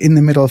becomes like in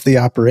the middle of the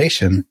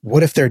operation,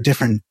 what if there are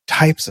different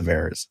types of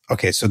errors?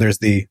 Okay, so there's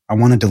I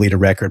want to delete a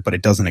record, but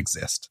it doesn't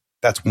exist.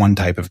 That's one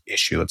type of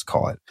issue, let's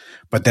call it.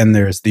 But then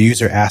there's the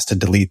user asked to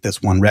delete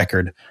this one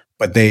record,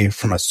 but they,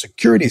 from a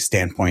security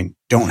standpoint,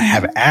 don't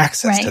have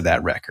access to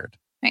that record.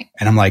 Right.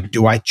 And I'm like,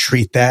 do I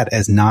treat that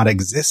as not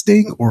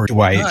existing, or do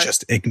I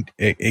just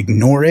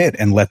ignore it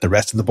and let the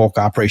rest of the bulk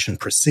operation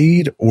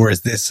proceed? Or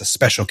is this a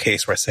special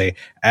case where I say,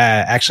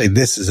 actually,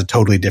 this is a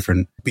totally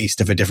different beast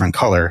of a different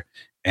color,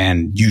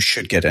 and you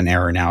should get an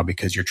error now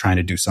because you're trying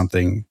to do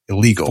something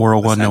illegal.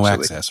 401 no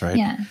access, right?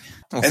 Yeah.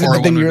 Well,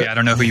 401 movie, I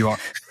don't know who you are.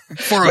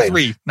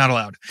 403, not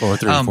allowed.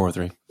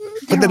 403.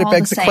 But then it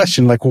begs the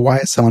question, like, well, why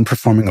is someone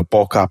performing a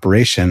bulk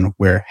operation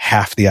where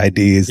half the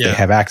IDs they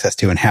have access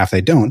to and half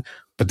they don't?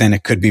 But then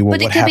it could be, well,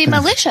 but it could be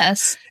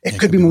malicious. It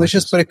could be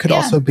malicious, but it could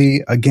also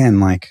be, again,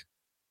 like,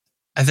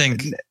 I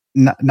think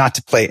not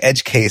to play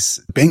edge case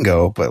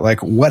bingo, but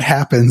like, what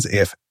happens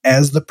if,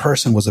 as the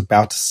person was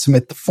about to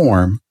submit the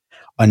form,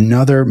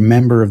 another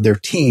member of their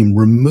team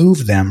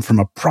removed them from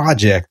a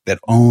project that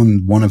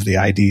owned one of the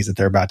IDs that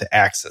they're about to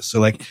access? So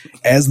like,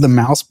 as the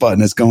mouse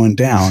button is going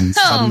down,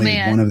 suddenly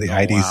one of the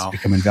IDs has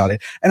become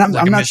invalid. And I'm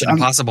like not a Mission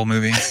Impossible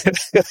movie.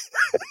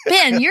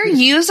 Ben, your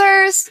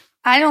users,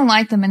 I don't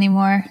like them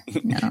anymore.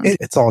 No.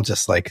 It's all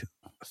just like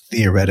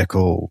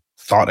theoretical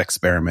thought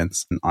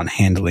experiments on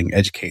handling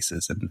edge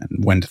cases and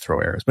when to throw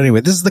errors. But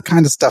anyway, this is the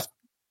kind of stuff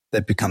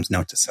that becomes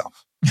note to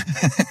self.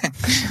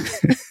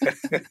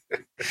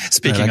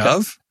 Speaking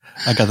of,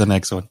 I got the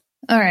next one.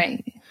 All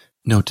right.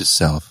 Note to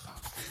self.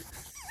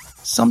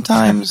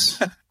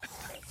 Sometimes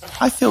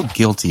I feel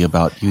guilty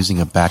about using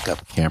a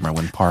backup camera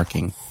when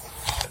parking.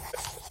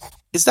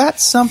 Is that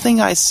something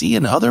I see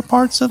in other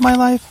parts of my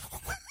life?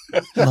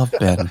 Love,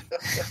 Ben.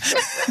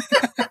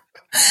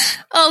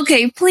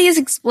 Okay, please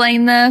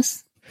explain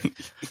this.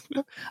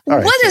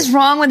 Right, what is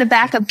wrong with a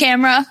backup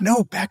camera?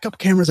 No, backup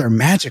cameras are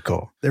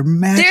magical. They're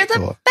magical.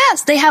 They're the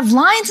Yes, they have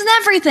lines and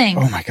everything.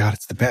 Oh my God,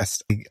 it's the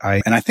best.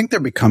 I think they're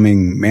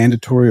becoming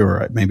mandatory,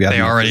 or maybe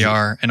they already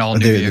are in all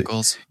new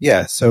vehicles.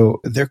 Yeah, so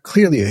they're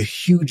clearly a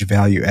huge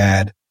value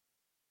add.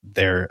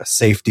 They're a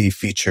safety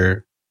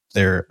feature,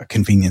 they're a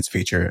convenience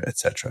feature,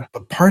 etc.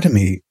 But part of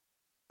me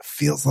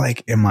feels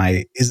like,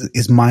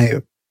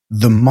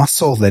 the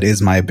muscle that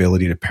is my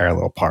ability to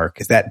parallel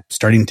park, is that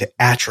starting to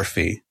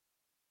atrophy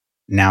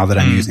now that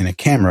I'm using a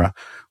camera,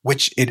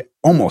 which it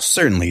almost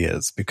certainly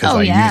is, because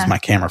I use my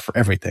camera for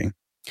everything.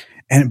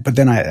 But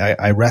then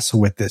I wrestle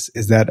with this.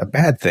 Is that a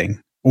bad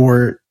thing?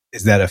 Or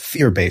is that a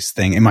fear-based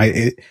thing?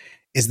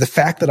 Is the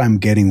fact that I'm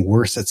getting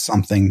worse at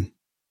something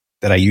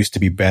that I used to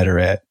be better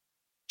at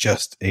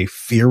just a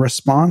fear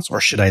response?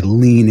 Or should I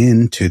lean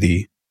into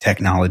the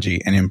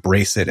technology and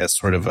embrace it as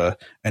sort of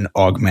an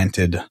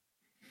augmented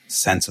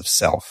sense of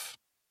self?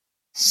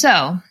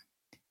 So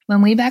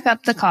when we back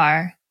up the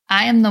car,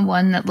 I am the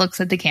one that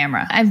looks at the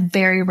camera. I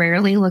very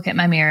rarely look at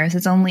my mirrors.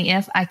 It's only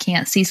if I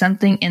can't see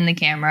something in the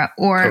camera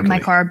or my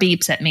car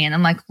beeps at me and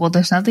I'm like, well,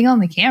 there's nothing on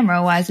the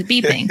camera. Why is it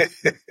beeping?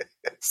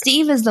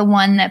 Steve is the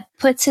one that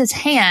puts his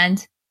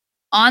hand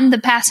on the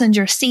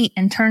passenger seat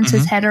and turns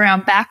his head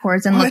around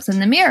backwards and looks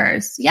in the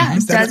mirrors. Yeah,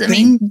 it does. I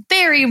mean,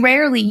 very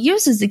rarely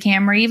uses the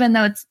camera, even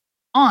though it's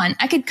on.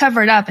 I could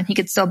cover it up and he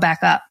could still back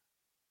up.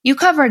 You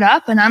cover it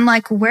up and I'm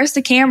like, where's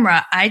the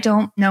camera? I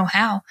don't know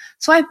how.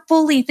 So I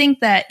fully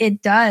think that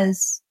it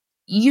does.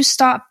 You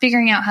stop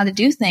figuring out how to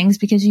do things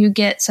because you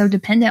get so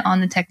dependent on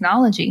the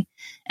technology.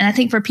 And I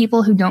think for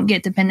people who don't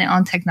get dependent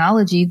on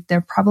technology,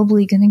 they're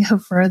probably going to go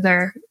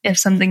further if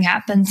something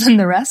happens than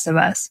the rest of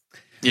us.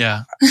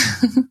 Yeah.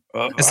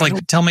 It's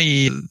like, tell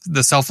me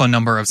the cell phone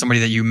number of somebody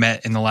that you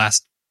met in the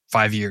last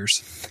 5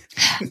 years.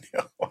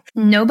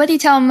 Nobody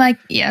tell my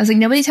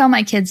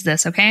kids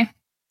this, okay?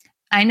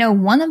 I know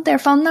one of their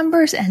phone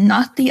numbers and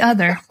not the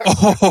other.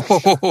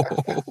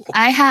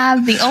 I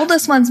have the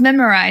oldest one's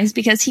memorized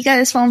because he got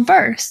his phone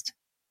first.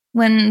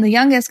 When the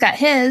youngest got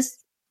his,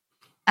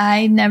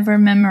 I never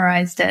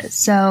memorized it.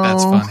 So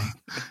that's funny.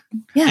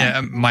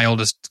 Yeah. My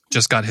oldest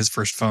just got his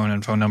first phone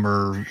and phone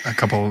number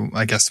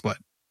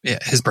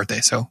his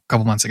birthday. So a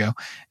couple months ago.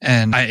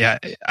 And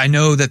I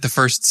know that the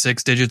first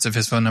 6 digits of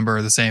his phone number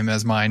are the same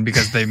as mine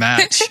because they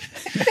match.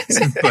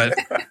 But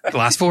the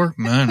last 4,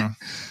 I don't know.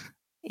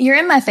 You're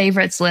in my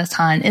favorites list,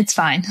 hon. It's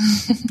fine.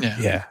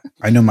 Yeah.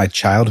 I know my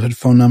childhood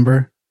phone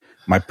number,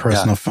 my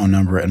personal phone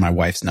number, and my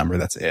wife's number.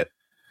 That's it.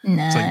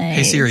 Nice. It's like,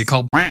 hey Siri,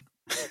 call.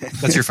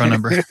 That's your phone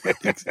number.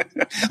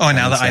 Oh, and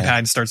now the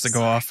iPad starts to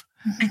go off.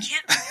 I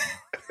can't.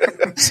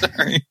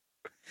 Sorry.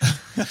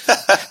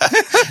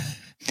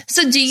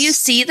 So do you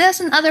see this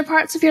in other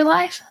parts of your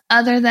life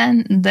other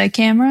than the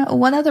camera?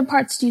 What other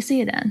parts do you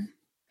see it in?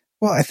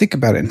 Well, I think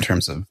about it in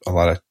terms of a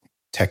lot of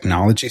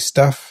technology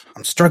stuff.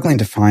 I'm struggling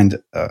to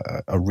find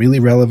a really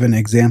relevant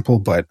example,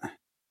 but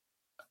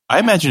I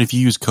imagine if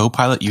you use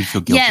Copilot, you'd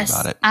feel guilty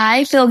about it.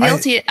 I feel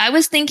guilty. I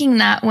was thinking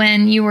that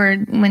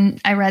when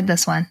I read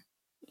this one,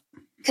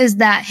 because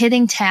that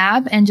hitting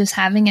tab and just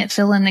having it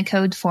fill in the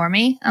code for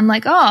me, I'm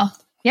like, oh,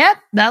 yeah,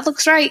 that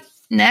looks right.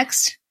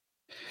 Next.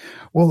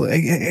 Well,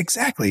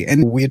 exactly.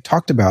 And we had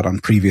talked about on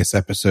previous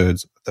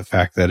episodes the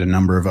fact that a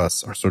number of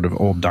us are sort of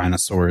old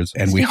dinosaurs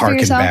and we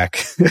harken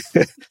back.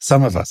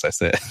 Some of us, I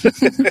said.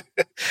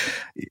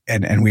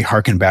 and we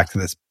harken back to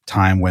this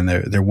time when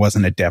there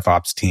wasn't a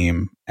DevOps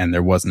team and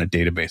there wasn't a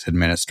database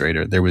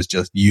administrator. There was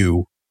just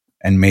you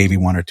and maybe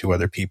 1 or 2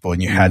 other people,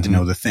 and you had to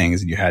know the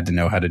things, and you had to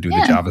know how to do the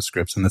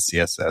JavaScripts and the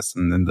CSS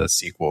and then the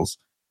SQLs.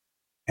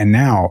 And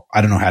now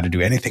I don't know how to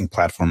do anything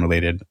platform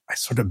related. I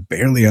sort of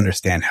barely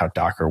understand how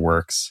Docker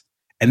works.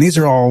 And these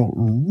are all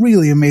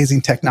really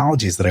amazing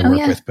technologies that I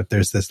work with, but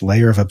there's this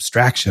layer of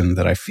abstraction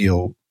that I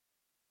feel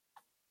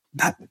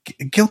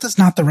guilt is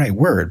not the right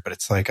word, but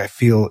it's like I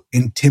feel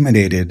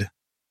intimidated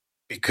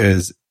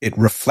because it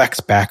reflects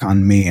back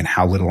on me and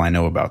how little I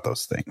know about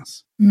those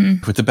things.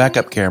 Mm-hmm. With the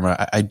backup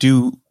camera, I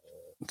do,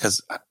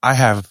 because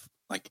I'm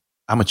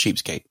a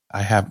cheapskate.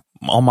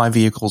 All my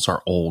vehicles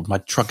are old. My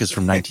truck is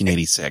from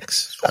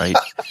 1986, right?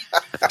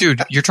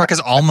 Dude, your truck is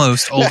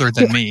almost older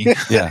than me.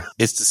 Yeah.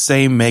 It's the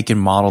same make and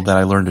model that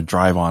I learned to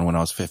drive on when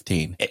I was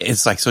 15.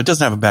 It's like, so it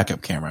doesn't have a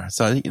backup camera.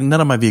 So none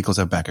of my vehicles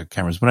have backup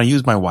cameras. When I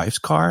use my wife's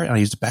car and I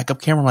use the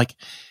backup camera, I'm like,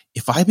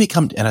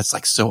 and it's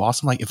like so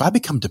awesome. Like if I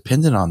become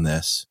dependent on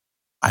this,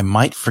 I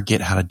might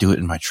forget how to do it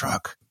in my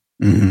truck.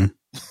 Mm-hmm.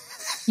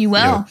 You will.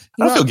 I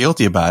don't feel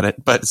guilty about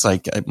it, but it's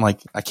like,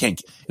 I can't,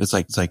 it's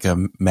like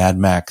a Mad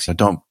Max. I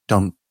don't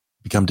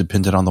become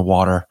dependent on the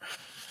water.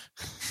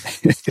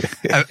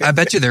 I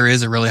bet you there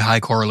is a really high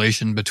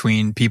correlation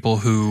between people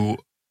who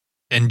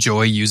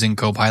enjoy using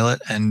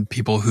Copilot and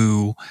people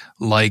who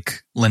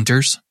like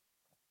linters.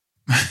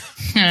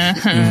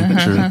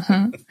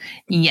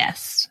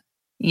 Yes.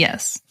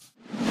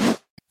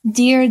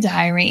 Dear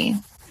Diary,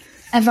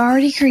 I've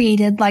already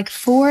created like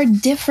 4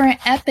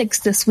 different epics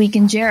this week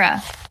in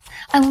Jira.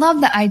 I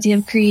love the idea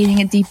of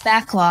creating a deep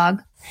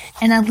backlog,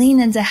 and I lean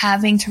into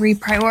having to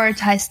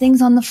reprioritize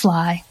things on the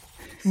fly.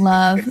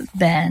 love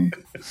Ben.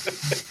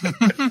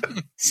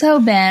 So,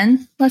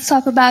 Ben, let's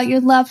talk about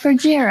your love for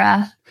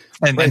Jira.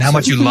 And how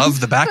much you love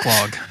the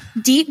backlog.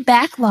 Deep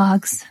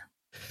backlogs.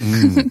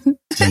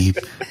 Deep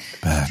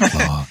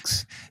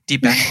backlogs.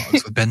 Deep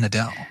backlogs with Ben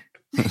Nadell.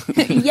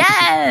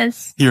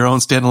 Yes. Your own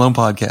standalone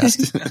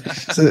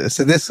podcast.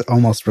 So this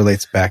almost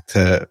relates back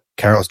to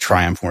Carol's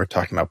triumph when we're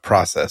talking about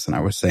process. And I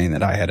was saying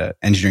that I had an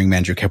engineering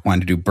manager who kept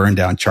wanting to do burn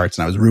down charts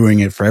and I was ruining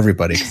it for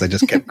everybody because I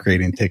just kept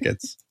creating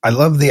tickets. I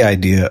love the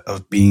idea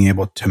of being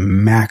able to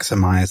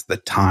maximize the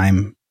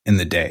time in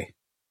the day.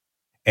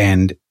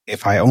 And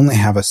if I only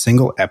have a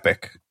single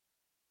epic,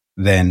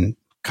 then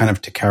kind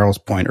of to Carol's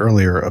point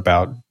earlier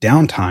about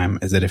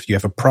downtime is that if you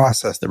have a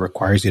process that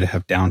requires you to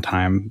have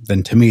downtime,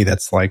 then to me,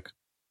 that's like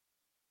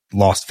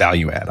lost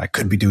value add. I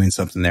could be doing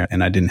something there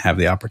and I didn't have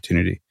the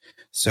opportunity.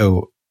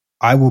 So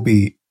I will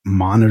be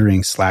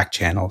monitoring Slack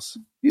channels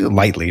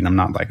lightly, and I'm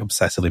not like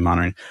obsessively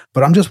monitoring,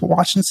 but I'm just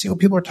watching to see what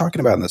people are talking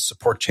about in the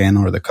support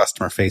channel or the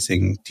customer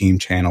facing team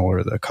channel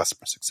or the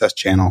customer success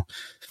channel.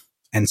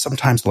 And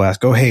sometimes they'll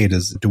ask, oh, hey,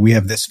 do we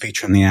have this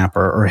feature in the app?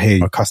 Or hey,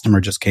 a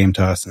customer just came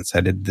to us and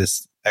said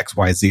this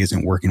XYZ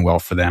isn't working well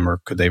for them, or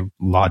could they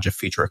lodge a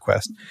feature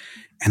request?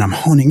 And I'm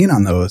honing in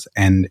on those.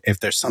 And if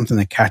there's something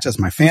that catches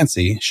my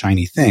fancy,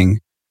 shiny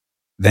thing,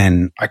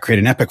 then I create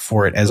an epic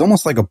for it as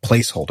almost like a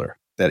placeholder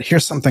that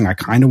here's something I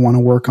kind of want to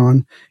work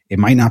on. It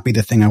might not be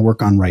the thing I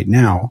work on right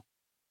now,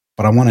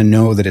 but I want to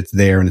know that it's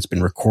there and it's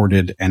been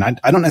recorded. And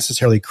I don't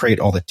necessarily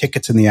create all the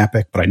tickets in the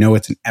epic, but I know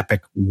it's an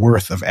epic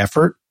worth of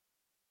effort.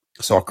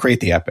 So I'll create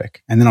the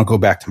epic and then I'll go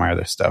back to my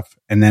other stuff.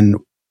 And then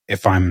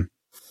if I'm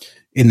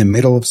in the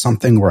middle of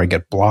something where I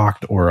get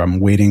blocked or I'm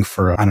waiting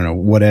for, I don't know,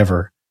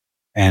 whatever,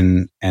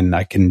 and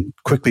I can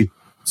quickly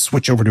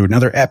switch over to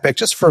another epic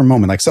just for a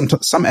moment. Like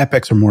some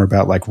epics are more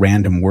about like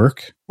random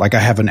work. Like I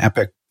have an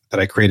epic that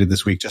I created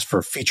this week just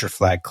for feature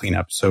flag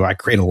cleanup. So I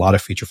create a lot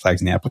of feature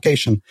flags in the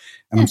application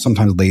and I'm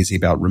sometimes lazy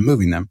about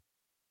removing them.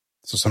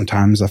 So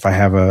sometimes if I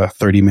have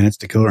 30 minutes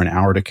to kill or an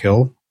hour to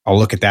kill, I'll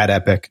look at that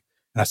epic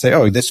and I say,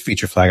 oh, this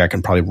feature flag I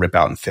can probably rip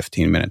out in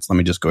 15 minutes. Let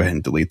me just go ahead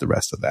and delete the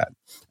rest of that.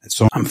 And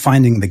so I'm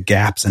finding the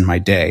gaps in my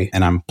day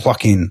and I'm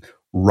plucking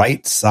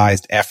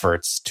right-sized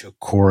efforts to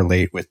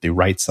correlate with the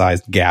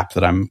right-sized gap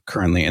that I'm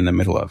currently in the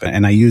middle of.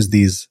 And I use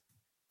this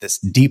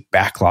deep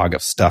backlog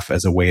of stuff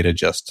as a way to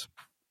just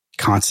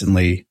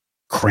constantly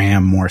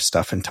cram more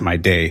stuff into my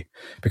day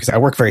because I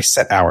work very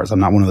set hours. I'm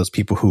not one of those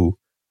people who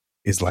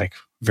is like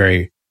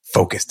very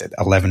focused at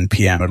 11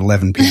 p.m. At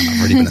 11 p.m., I've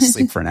already been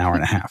asleep for an hour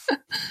and a half.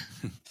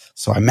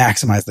 So I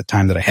maximize the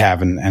time that I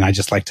have. And I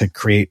just like to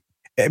create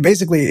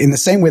basically in the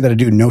same way that I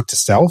do note to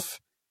self,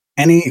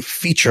 any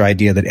feature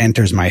idea that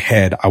enters my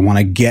head, I want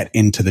to get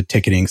into the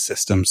ticketing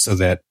system so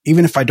that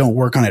even if I don't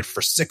work on it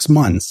for 6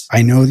 months,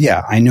 I know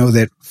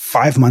that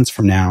 5 months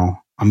from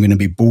now, I'm going to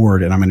be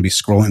bored and I'm going to be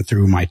scrolling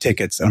through my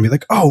tickets and I'll be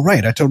like, oh,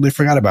 right. I totally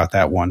forgot about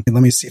that one.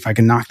 Let me see if I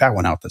can knock that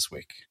one out this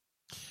week.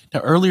 Now,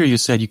 earlier you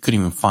said you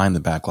couldn't even find the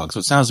backlog. So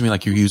it sounds to me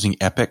like you're using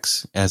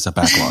epics as a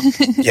backlog.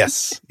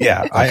 Yes.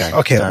 Yeah.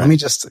 Okay. Let me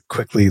just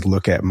quickly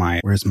look at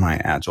where's my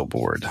Agile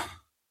board?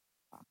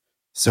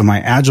 So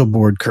my Agile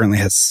board currently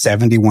has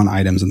 71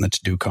 items in the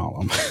to-do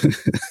column.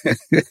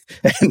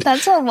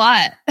 That's a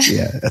lot.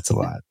 Yeah, that's a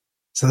lot.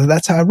 So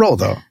that's how I roll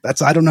though.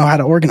 I don't know how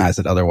to organize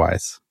it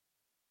otherwise.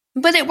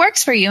 But it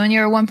works for you and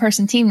you're a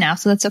one-person team now,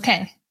 so that's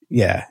okay.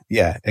 Yeah,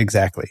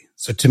 exactly.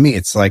 So to me,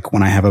 it's like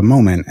when I have a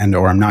moment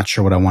or I'm not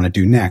sure what I want to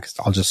do next,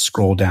 I'll just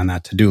scroll down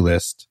that to-do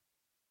list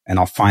and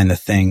I'll find the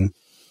thing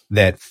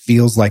that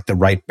feels like the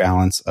right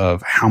balance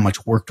of how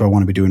much work do I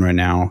want to be doing right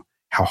now?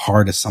 How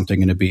hard is something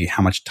going to be?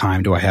 How much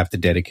time do I have to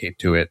dedicate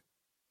to it?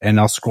 And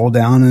I'll scroll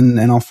down and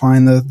I'll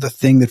find the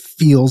thing that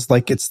feels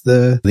like it's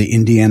the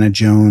Indiana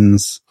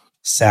Jones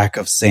sack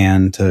of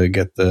sand to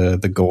get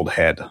the gold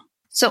head.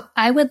 So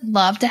I would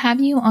love to have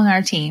you on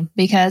our team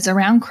because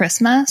around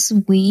Christmas,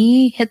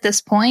 we hit this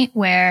point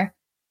where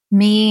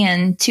me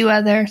and three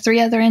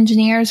other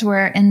engineers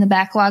were in the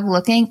backlog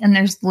looking and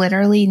there's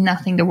literally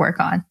nothing to work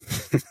on.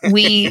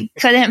 We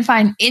couldn't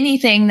find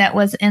anything that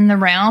was in the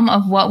realm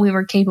of what we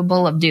were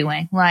capable of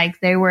doing. Like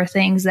they were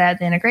things that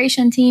the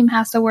integration team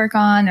has to work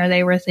on, or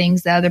they were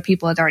things that other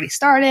people had already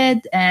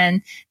started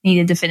and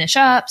needed to finish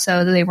up.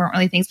 So they weren't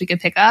really things we could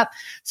pick up.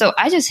 So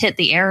I just hit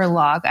the error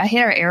log. I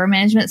hit our error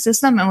management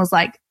system and was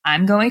like,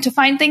 I'm going to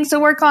find things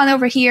to work on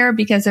over here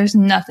because there's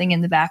nothing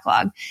in the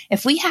backlog.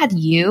 If we had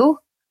you,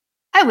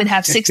 I would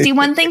have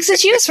 61 things to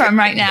choose from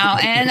right now.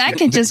 And I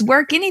could just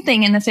work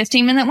anything in the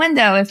 15-minute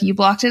window. If you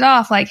blocked it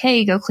off, like,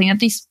 hey, go clean up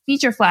these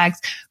feature flags.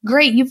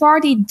 Great. You've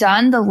already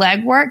done the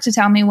legwork to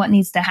tell me what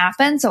needs to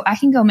happen. So I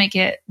can go make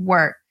it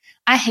work.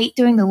 I hate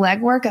doing the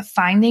legwork of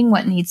finding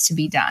what needs to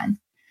be done.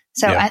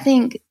 So I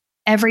think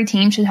every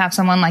team should have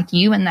someone like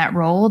you in that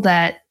role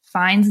that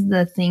finds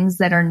the things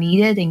that are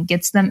needed and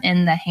gets them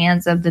in the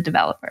hands of the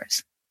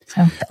developers.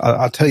 So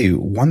I'll tell you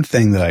one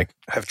thing that I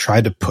have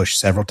tried to push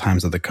several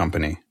times at the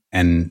company,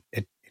 and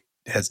it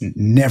has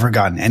never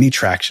gotten any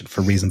traction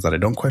for reasons that I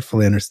don't quite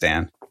fully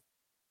understand.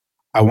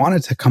 I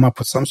wanted to come up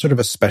with some sort of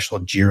a special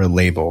Jira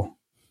label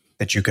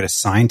that you could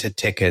assign to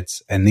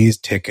tickets. And these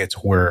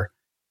tickets were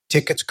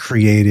tickets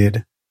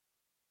created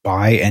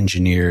by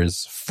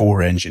engineers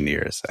for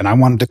engineers. And I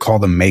wanted to call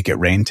them Make It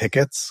Rain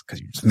tickets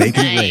because you just make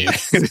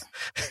it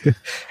rain.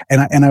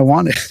 and I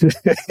wanted,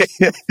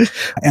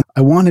 and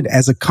I wanted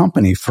as a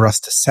company for us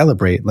to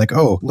celebrate like,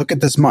 oh, look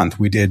at this month.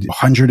 We did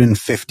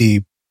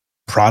 150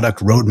 product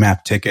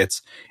roadmap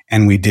tickets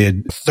and we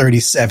did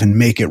 37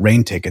 Make It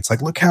Rain tickets.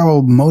 Like, look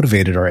how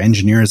motivated our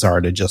engineers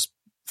are to just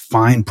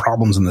find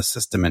problems in the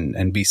system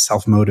and be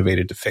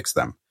self-motivated to fix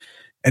them.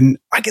 And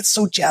I get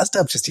so jazzed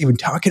up just even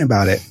talking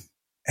about it.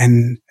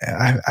 And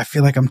I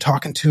feel like I'm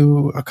talking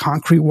to a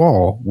concrete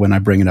wall when I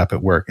bring it up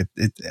at work.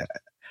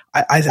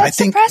 I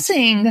think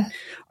depressing.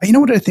 You know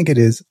what I think it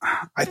is?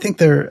 I think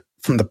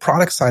from the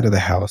product side of the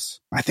house,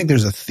 I think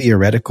there's a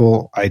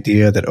theoretical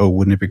idea that, oh,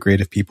 wouldn't it be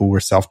great if people were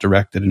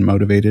self-directed and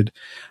motivated?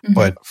 Mm-hmm.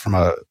 But from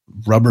a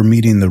rubber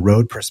meeting the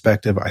road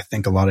perspective, I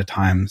think a lot of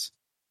times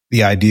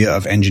the idea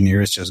of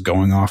engineers just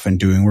going off and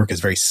doing work is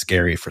very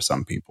scary for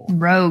some people.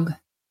 Rogue.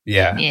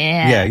 Yeah,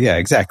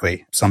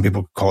 exactly. Some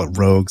people call it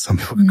rogue. Some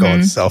people call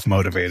it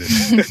self-motivated.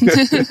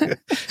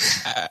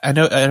 I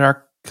know at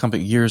our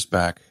company years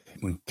back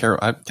when Carol,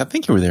 I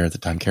think you were there at the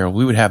time, Carol,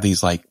 we would have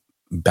these like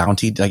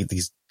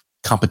these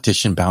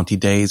competition bounty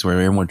days where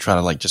everyone would try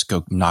to like just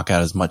go knock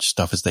out as much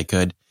stuff as they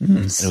could. Mm-hmm.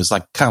 And it was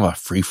like kind of a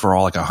free for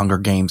all, like a Hunger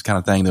Games kind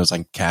of thing. There was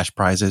like cash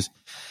prizes.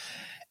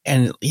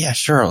 And yeah,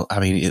 sure. I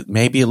mean,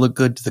 maybe it looked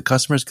good to the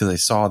customers because they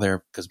saw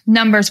because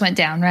numbers went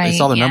down, right? They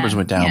saw the numbers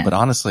went down, but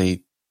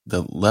honestly,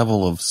 the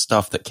level of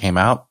stuff that came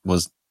out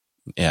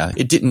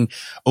it didn't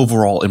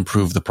overall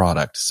improve the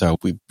product. So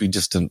we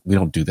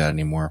don't do that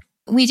anymore.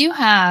 We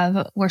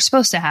we're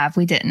supposed to have,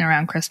 we didn't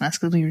around Christmas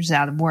because we were just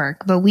out of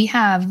work, but we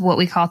have what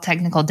we call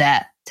technical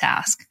debt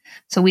task.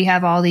 So we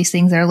have all these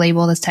things that are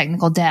labeled as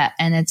technical debt.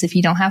 And it's, if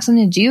you don't have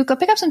something to do, go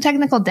pick up some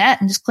technical debt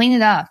and just clean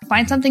it up.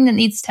 Find something that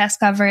needs test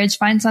coverage.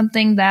 Find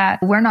something that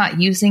we're not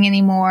using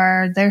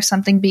anymore. There's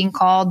something being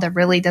called that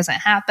really doesn't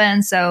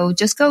happen. So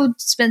just go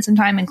spend some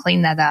time and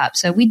clean that up.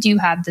 So we do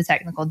have the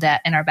technical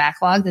debt in our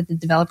backlog that the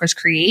developers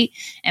create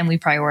and we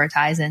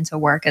prioritize into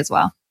work as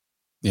well.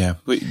 Yeah,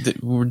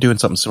 we're doing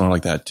something similar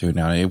like that too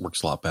now. It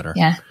works a lot better.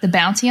 Yeah, the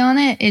bounty on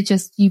it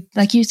just,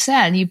 like you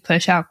said, you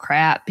push out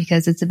crap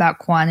because it's about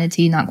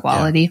quantity, not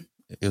quality.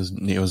 Yeah.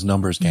 It was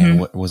numbers game.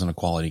 Mm-hmm. It wasn't a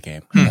quality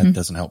game. Mm-hmm. That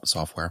doesn't help the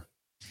software.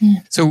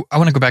 Yeah. So I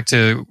want to go back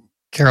to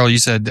Carol. You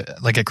said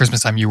like at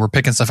Christmas time you were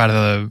picking stuff out of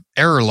the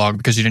error log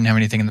because you didn't have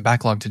anything in the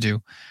backlog to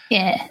do.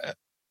 Yeah.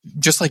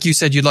 Just like you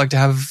said, you'd like to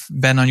have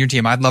Ben on your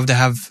team. I'd love to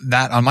have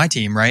that on my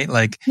team, right?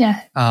 Like,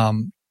 yeah.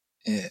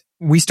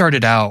 We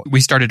started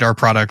our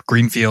product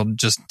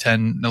Greenfield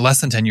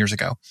less than 10 years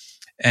ago.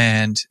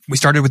 And we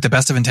started with the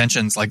best of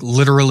intentions. Like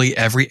literally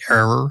every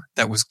error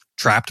that was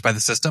trapped by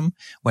the system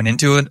went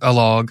into a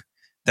log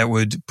that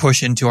would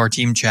push into our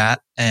team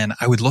chat. And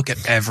I would look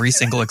at every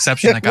single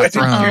exception that got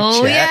thrown.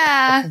 Oh,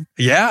 yeah.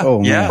 Yeah.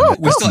 Oh, yeah.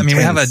 Man. We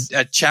have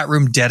a chat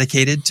room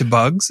dedicated to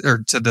bugs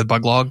or to the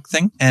bug log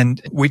thing. And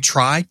we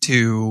try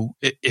to,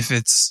 if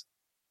it's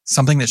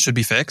something that should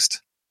be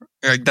fixed,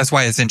 that's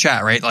why it's in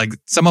chat, right? Like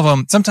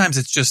sometimes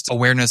it's just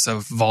awareness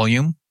of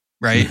volume,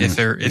 right?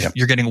 Mm-hmm. If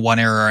you're getting one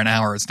error an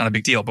hour, it's not a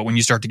big deal. But when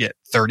you start to get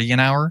 30 an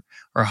hour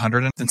or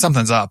 100, then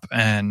something's up,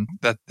 and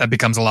that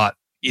becomes a lot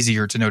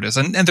easier to notice.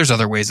 And there's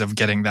other ways of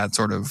getting that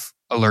sort of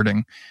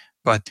alerting.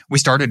 But we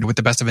started with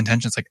the best of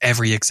intentions, like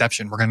every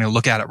exception. We're going to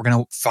look at it. We're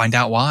going to find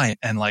out why.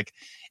 And like,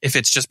 if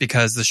it's just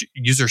because the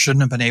user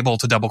shouldn't have been able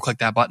to double click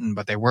that button,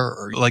 but they were,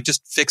 or like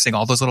just fixing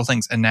all those little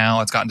things. And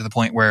now it's gotten to the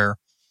point where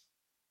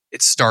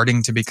it's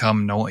starting to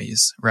become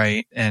noise,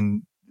 right?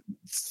 And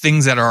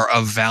things that are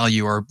of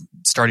value are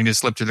starting to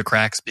slip through the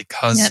cracks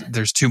because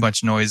there's too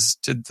much noise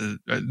to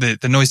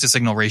the noise to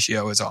signal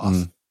ratio is off.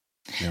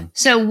 Yeah.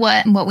 So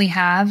what we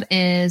have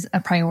is a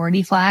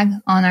priority flag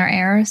on our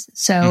errors.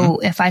 So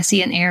if I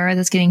see an error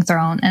that's getting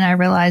thrown and I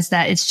realize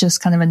that it's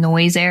just kind of a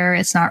noise error,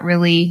 it's not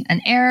really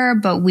an error,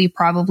 but we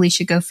probably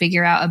should go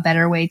figure out a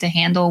better way to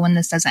handle when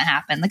this doesn't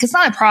happen. Like it's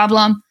not a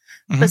problem,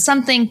 but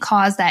something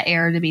caused that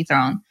error to be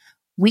thrown.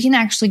 We can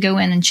actually go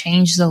in and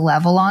change the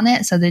level on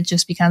it so that it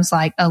just becomes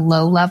like a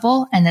low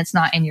level and it's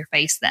not in your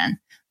face then.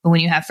 But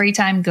when you have free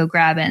time, go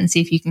grab it and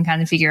see if you can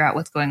kind of figure out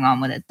what's going on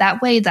with it.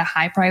 That way, the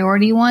high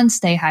priority ones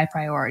stay high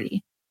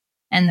priority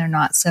and they're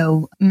not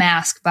so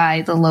masked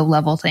by the low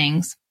level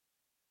things.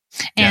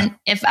 And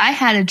if I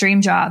had a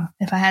dream job,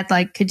 if I had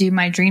could do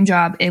my dream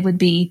job, it would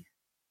be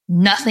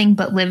nothing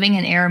but living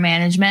in error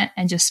management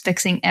and just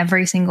fixing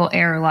every single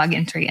error log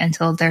entry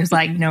until there's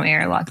no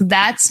error log.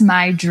 That's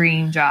my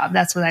dream job.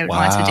 That's what I would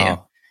want to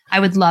do.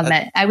 I would love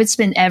it. I would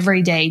spend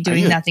every day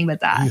doing nothing but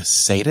that. Are you a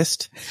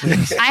sadist?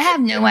 I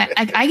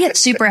have I get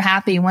super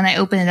happy when I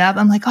open it up.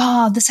 I'm like,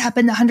 oh, this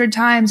happened 100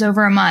 times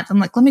over a month. I'm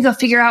like, let me go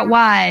figure out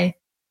why.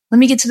 Let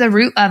me get to the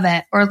root of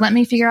it, or let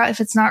me figure out if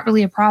it's not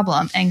really a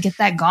problem and get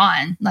that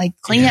gone. Like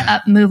clean it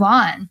up, move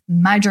on.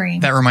 My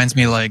dream. That reminds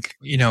me,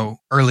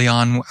 early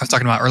on, I was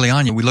talking about early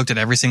on, we looked at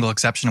every single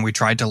exception and we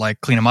tried to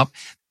clean them up.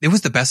 It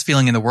was the best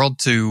feeling in the world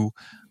to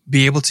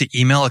be able to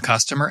email a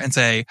customer and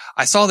say,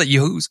 I saw that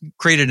you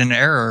created an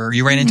error, or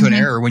you ran into an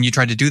error when you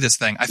tried to do this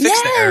thing. I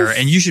fixed the error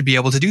and you should be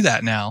able to do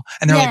that now.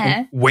 And they're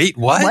like, wait,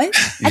 what?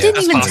 I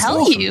didn't even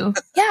tell you.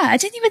 Yeah, I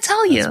didn't even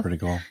tell you. That's pretty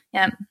cool.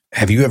 Yeah.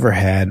 Have you ever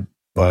had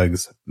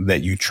bugs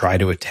that you try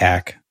to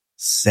attack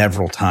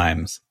several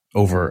times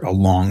over a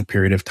long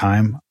period of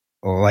time?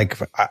 Like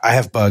I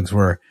have bugs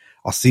where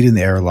I'll see it in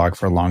the error log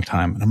for a long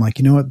time and I'm like,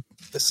 you know what?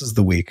 This is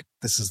the week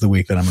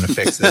that I'm going to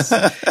fix this.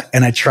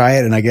 And I try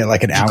it and I get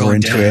like an hour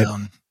into it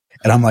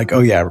and I'm like, oh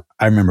yeah,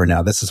 I remember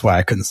now. This is why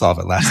I couldn't solve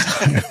it last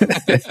time.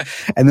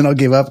 And then I'll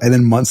give up. And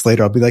then months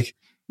later, I'll be like,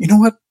 you know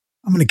what?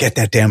 I'm going to get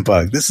that damn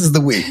bug. This is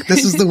the week.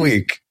 This is the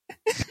week.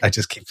 I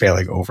just keep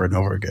failing over and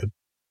over again.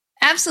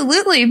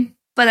 Absolutely.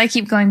 But I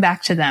keep going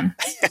back to them.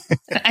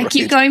 I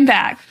keep going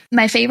back.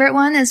 My favorite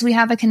one is we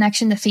have a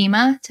connection to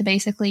FEMA to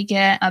basically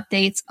get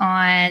updates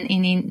on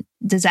any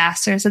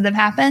disasters that have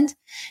happened.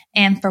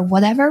 And for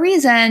whatever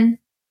reason,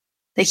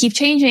 they keep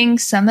changing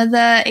some of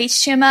the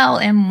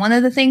HTML and one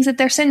of the things that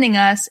they're sending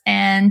us,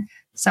 and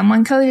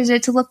someone coded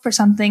it to look for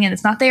something and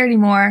it's not there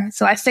anymore.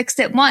 So I fixed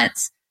it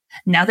once.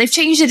 Now they've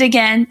changed it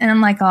again. And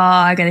I'm like, oh,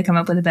 I got to come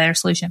up with a better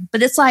solution.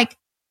 But it's like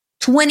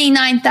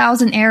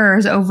 29,000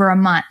 errors over a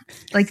month.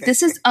 Like,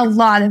 this is a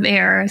lot of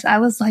errors. I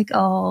was like,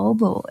 oh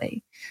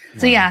boy.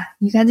 So yeah,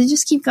 you got to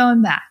just keep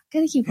going back. Got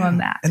to keep going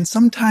back. And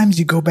sometimes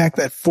you go back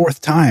that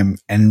fourth time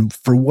and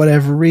for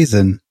whatever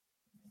reason,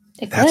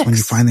 that's when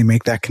you finally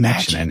make that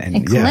connection. And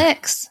it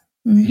clicks.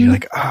 Mm-hmm. You're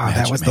like, oh,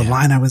 that was the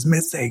line I was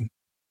missing.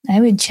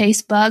 I would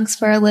chase bugs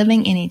for a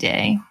living any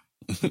day.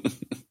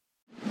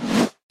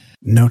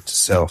 Note to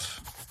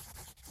self.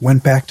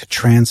 Went back to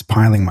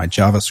transpiling my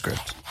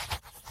JavaScript.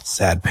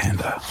 Sad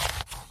panda.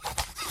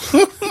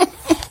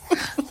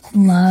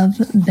 Love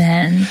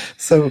Ben.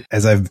 So,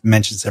 as I've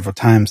mentioned several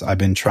times, I've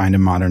been trying to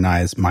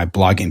modernize my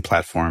blogging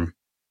platform.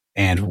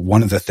 And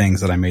one of the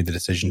things that I made the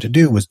decision to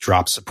do was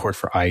drop support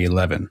for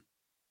IE11.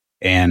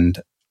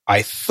 And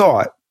I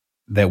thought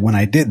that when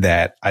I did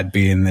that, I'd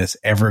be in this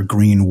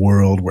evergreen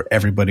world where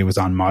everybody was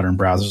on modern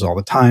browsers all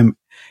the time.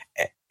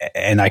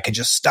 And I could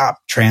just stop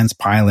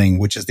transpiling,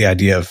 which is the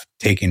idea of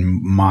taking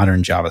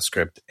modern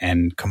JavaScript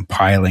and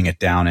compiling it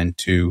down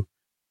into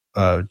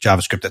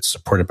JavaScript that's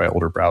supported by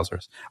older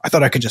browsers. I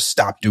thought I could just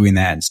stop doing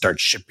that and start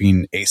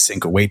shipping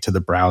async await to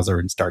the browser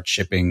and start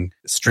shipping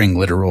string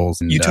literals.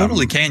 And, you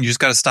totally can. You just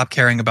got to stop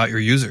caring about your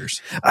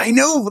users. I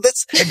know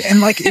and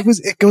like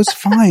it goes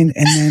fine.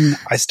 And then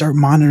I start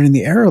monitoring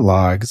the error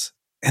logs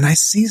and I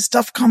see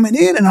stuff coming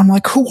in and I'm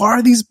like, who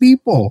are these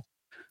people?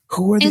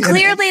 Who are and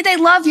clearly they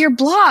love your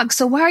blog.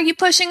 So why are you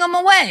pushing them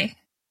away?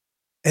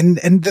 And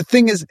the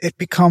thing is,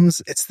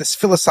 it's this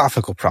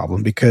philosophical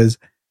problem because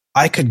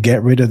I could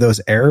get rid of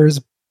those errors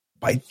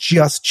by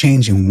just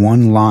changing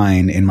one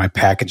line in my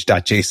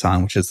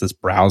package.json, which is this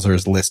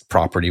browser's list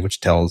property, which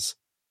tells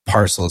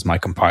Parcel is my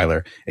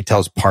compiler. It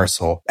tells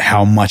Parcel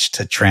how much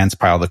to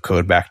transpile the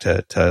code back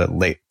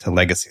to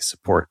legacy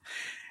support.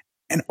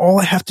 And all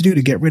I have to do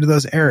to get rid of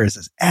those errors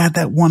is add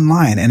that one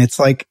line. And it's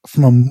like,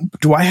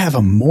 do I have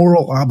a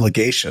moral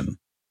obligation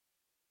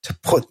to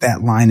put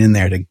that line in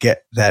there to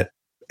get that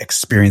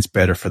experience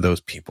better for those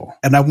people?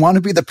 And I want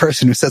to be the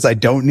person who says I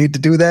don't need to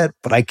do that,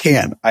 but I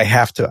can't. I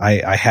have to.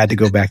 I had to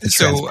go back to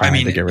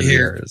transpiling to get rid of the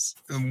errors.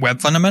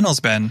 Web fundamentals,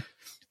 Ben.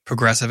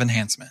 Progressive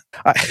enhancement.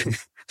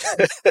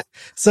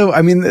 So,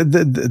 I mean,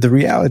 the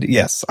reality,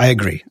 yes, I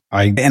agree.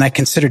 I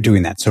consider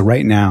doing that. So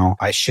right now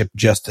I ship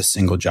just a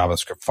single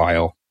JavaScript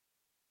file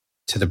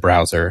to the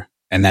browser,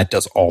 and that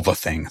does all the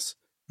things.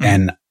 Mm-hmm.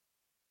 And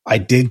I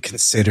did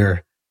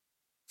consider,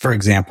 for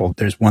example,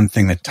 there's one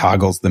thing that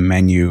toggles the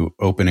menu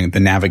opening, the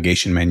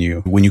navigation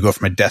menu. When you go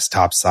from a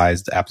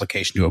desktop-sized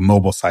application to a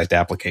mobile-sized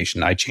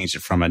application, I changed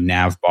it from a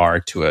nav bar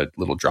to a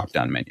little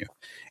drop-down menu.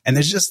 And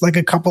there's just like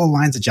a couple of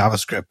lines of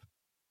JavaScript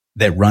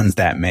that runs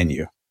that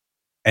menu.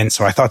 And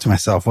so I thought to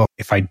myself, well,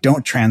 if I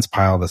don't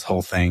transpile this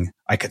whole thing,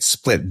 I could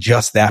split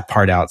just that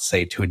part out,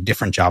 say, to a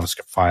different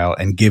JavaScript file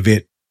and give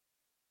it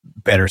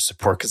better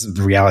support, because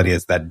the reality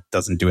is that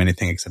doesn't do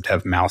anything except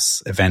have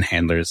mouse event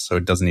handlers, so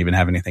it doesn't even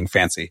have anything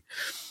fancy.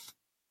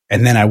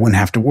 And then I wouldn't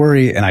have to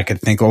worry, and I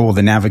could think, oh, well,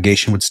 the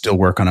navigation would still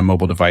work on a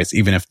mobile device,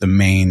 even if the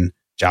main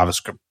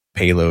JavaScript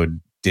payload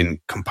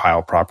didn't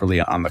compile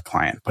properly on the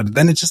client. But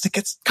then it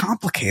gets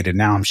complicated.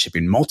 Now I'm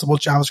shipping multiple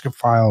JavaScript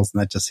files,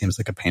 and that just seems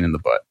like a pain in the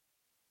butt.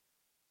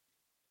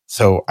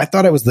 So I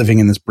thought I was living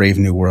in this brave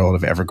new world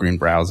of evergreen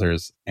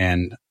browsers,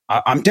 and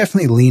I'm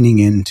definitely leaning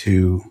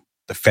into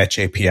the Fetch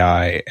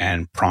API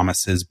and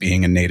promises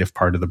being a native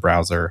part of the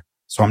browser.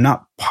 So I'm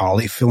not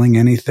polyfilling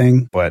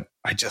anything, but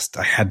I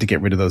had to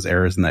get rid of those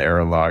errors in the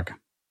error log.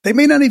 They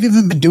may not have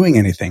even been doing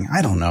anything.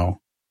 I don't know.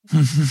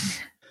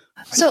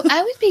 So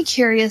I would be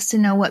curious to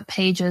know what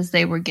pages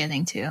they were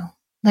getting to.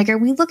 Like, are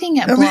we looking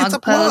at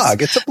blog posts?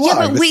 It's a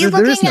blog. Yeah, but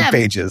there is no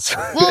pages.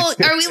 Well,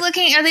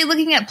 are they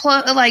looking at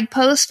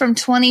posts from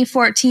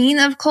 2014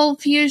 of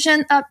Cold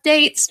Fusion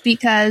updates?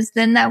 Because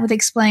then that would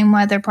explain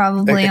why they're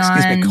probably on.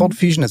 Excuse me, Cold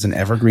Fusion is an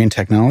evergreen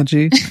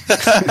technology.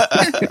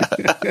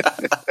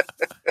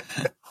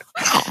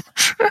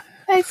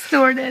 I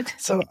snorted. ahead.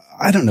 So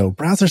I don't know.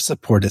 Browser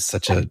support is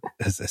such a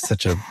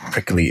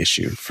prickly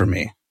issue for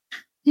me.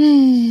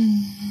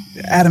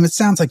 Adam, it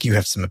sounds like you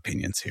have some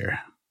opinions here.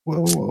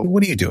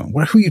 What are you doing?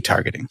 Who are you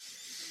targeting?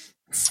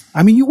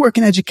 I mean, you work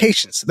in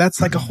education, so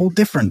that's like a whole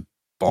different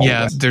ball.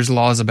 Yeah, there's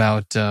laws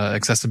about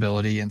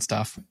accessibility and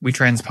stuff. We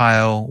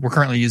transpile. We're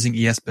currently using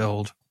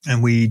ESBuild,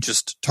 and we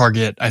just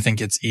target, I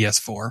think it's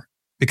ES4,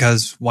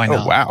 because why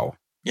not? Oh, wow.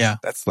 Yeah.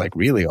 That's like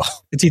really all.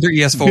 It's either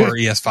ES4 or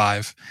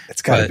ES5.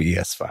 It's got to be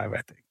ES5,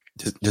 I think.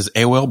 Does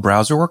AOL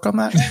browser work on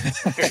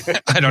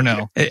that? I don't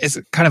know. It's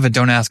kind of a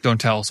don't ask,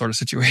 don't tell sort of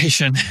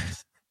situation.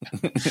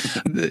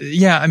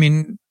 Yeah, I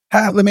mean...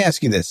 Let me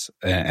ask you this,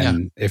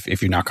 and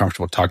if you're not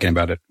comfortable talking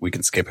about it, we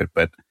can skip it,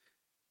 but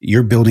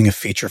you're building a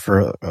feature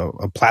for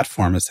a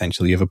platform,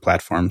 essentially. You have a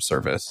platform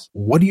service.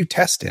 What do you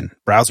test in,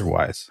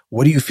 browser-wise?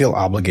 What do you feel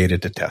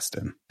obligated to test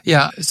in?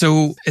 Yeah,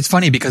 so it's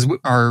funny because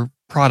our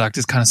product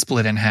is kind of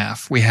split in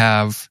half. We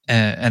have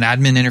an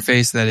admin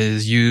interface that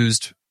is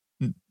used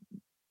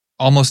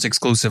almost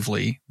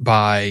exclusively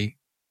by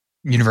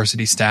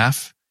university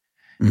staff.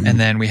 Mm-hmm. And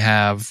then we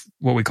have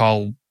what we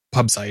call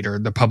PubSite, or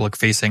the public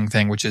facing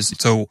thing, which is,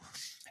 so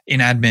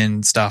in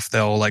admin stuff,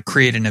 they'll like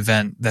create an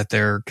event that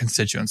their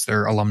constituents,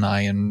 their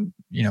alumni and,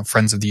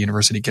 friends of the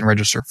university can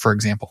register, for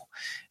example.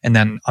 And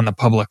then on the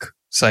public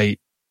site,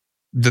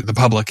 the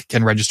public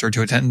can register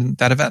to attend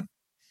that event.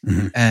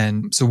 Mm-hmm.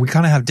 And so we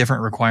kind of have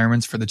different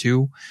requirements for the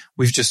two.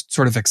 We've just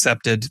sort of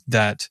accepted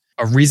that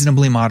a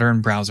reasonably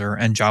modern browser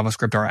and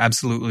JavaScript are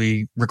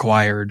absolutely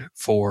required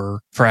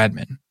for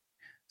admin.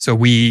 So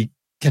we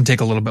can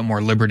take a little bit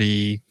more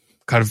liberty,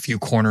 cut a few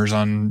corners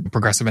on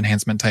progressive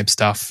enhancement type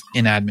stuff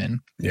in admin.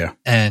 Yeah.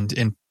 And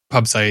in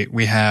PubSite,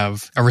 we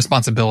have a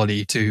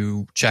responsibility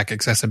to check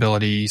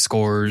accessibility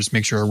scores,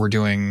 make sure we're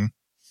doing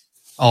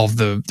all of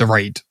the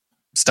right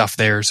stuff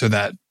there so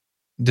that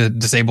the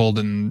disabled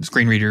and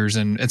screen readers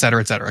and et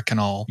cetera, can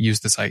all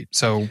use the site.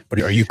 So,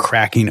 but are you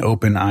cracking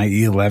open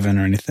IE11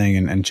 or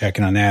anything and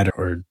checking on that,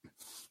 or?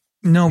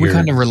 No, we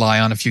kind of rely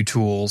on a few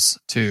tools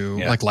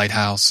like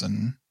Lighthouse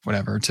and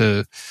whatever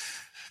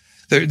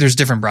there's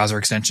different browser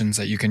extensions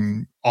that you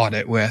can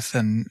audit with,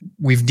 and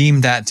we've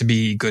deemed that to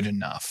be good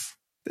enough.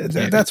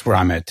 That's where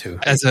I'm at too.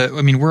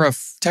 We're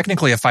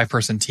technically a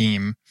 5-person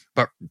team,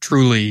 but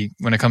truly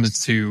when it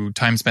comes to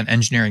time spent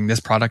engineering this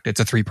product, it's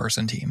a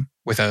 3-person team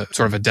with a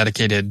sort of a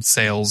dedicated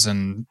sales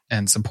and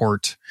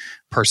support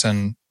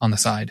person on the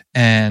side.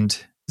 And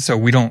so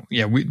we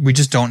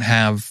just don't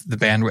have the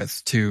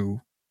bandwidth to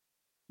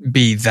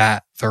be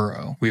that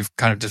thorough. We've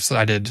kind of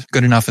decided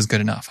good enough is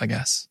good enough, I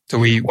guess. So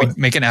we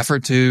make an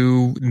effort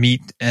to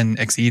meet and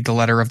exceed the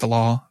letter of the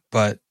law,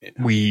 but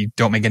we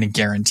don't make any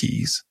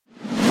guarantees.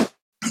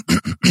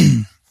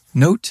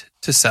 Note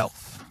to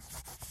self.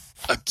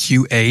 A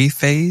QA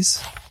phase?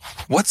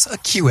 What's a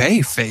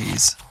QA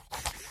phase?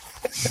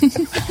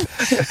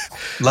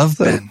 Love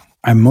Ben.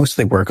 I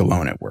mostly work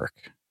alone at work.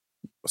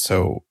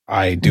 So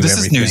I do this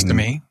everything. This is news to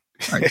me.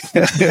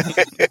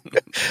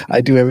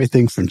 I do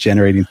everything from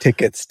generating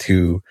tickets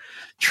to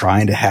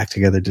trying to hack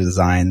together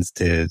designs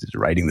to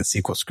writing the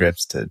SQL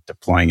scripts to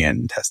deploying it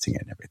and testing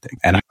it and everything.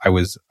 And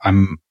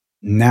I'm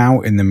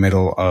now in the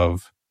middle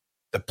of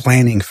the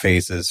planning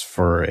phases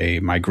for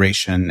a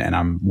migration, and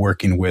I'm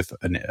working with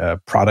a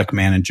product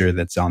manager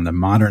that's on the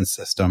modern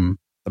system,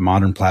 the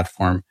modern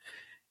platform.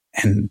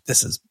 And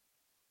this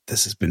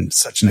has been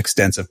such an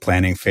extensive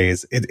planning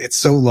phase. It's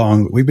so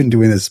long. We've been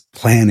doing this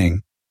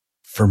planning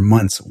for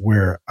months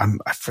where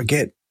I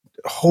forget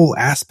whole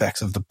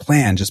aspects of the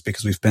plan just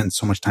because we've spent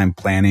so much time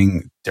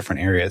planning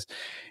different areas.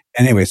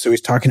 Anyway, so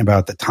he's talking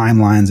about the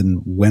timelines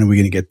and when are we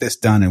going to get this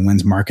done, and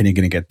when's marketing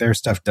going to get their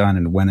stuff done,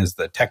 and when is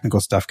the technical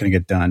stuff going to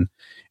get done.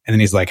 And then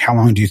he's like, how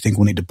long do you think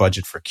we'll need to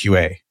budget for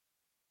QA?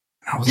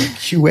 And I was like,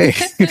 QA?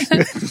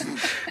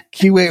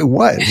 QA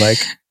what? Like,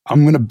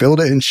 I'm going to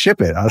build it and ship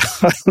it. I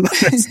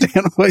don't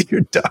understand what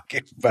you're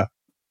talking about.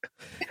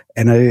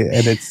 And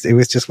it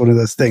was just one of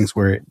those things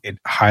where it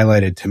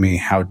highlighted to me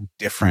how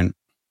different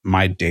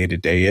my day to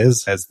day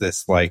is as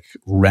this like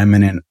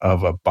remnant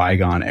of a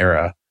bygone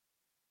era.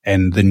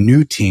 And the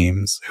new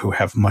teams who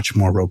have much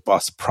more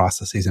robust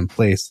processes in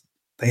place,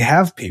 they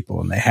have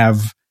people and they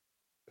have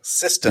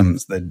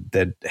systems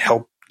that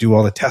help do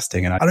all the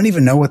testing. And I don't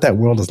even know what that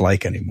world is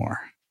like anymore.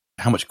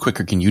 How much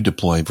quicker can you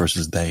deploy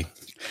versus they?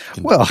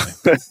 Well,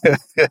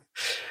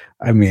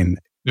 I mean,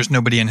 there's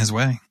nobody in his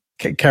way.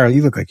 Carol,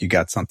 you look like you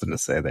got something to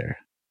say there.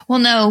 Well,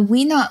 no,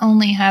 we not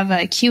only have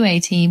a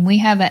QA team, we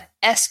have a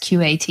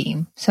SQA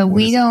team. So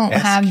we don't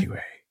have,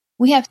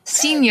 we have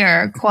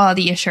senior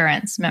quality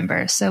assurance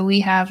members. So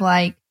we have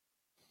like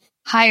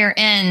higher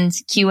end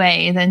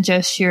QA than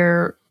just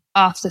your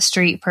off the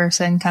street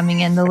person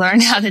coming in to learn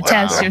how to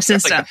test your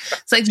system.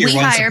 It's like we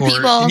hire support.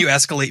 people. Can you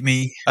escalate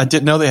me? I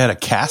didn't know they had a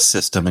CAS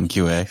system in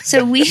QA.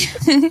 So we,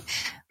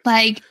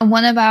 like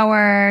one of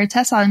our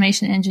test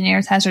automation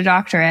engineers has her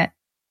doctorate.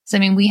 So, I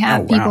mean, we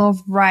have people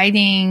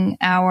writing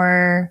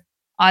our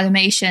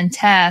automation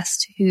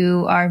test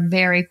who are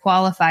very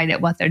qualified at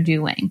what they're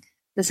doing.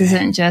 This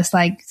isn't just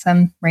like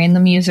some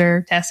random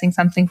user testing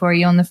something for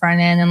you on the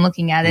front end and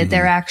looking at it.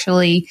 They're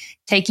actually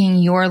taking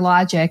your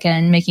logic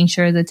and making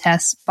sure the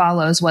test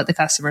follows what the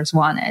customers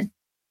wanted.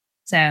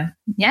 So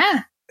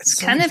yeah, it's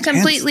so kind of intense,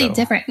 completely though.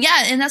 different.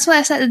 Yeah. And that's what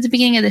I said at the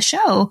beginning of the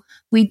show.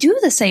 We do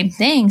the same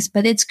things,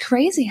 but it's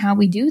crazy how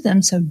we do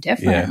them so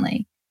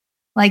differently.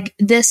 Like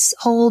this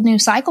whole new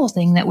cycle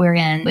thing that we're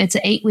in, it's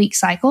an 8-week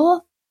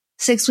cycle,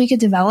 6 week of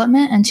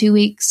development and 2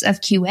 weeks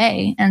of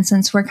QA. And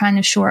since we're kind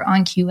of short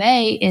on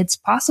QA, it's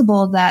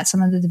possible that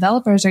some of the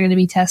developers are going to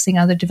be testing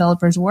other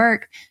developers'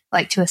 work,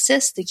 like to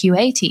assist the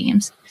QA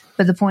teams.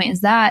 But the point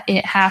is that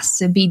it has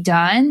to be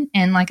done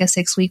in like a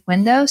 6-week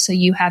window. So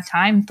you have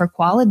time for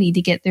quality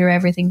to get through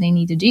everything they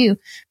need to do,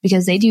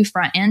 because they do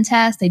front end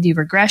tests, they do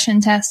regression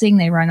testing,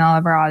 they run all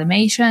of our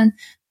automation.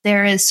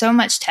 There is so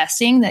much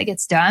testing that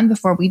gets done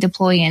before we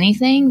deploy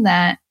anything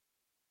that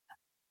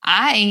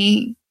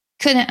I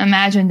couldn't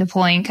imagine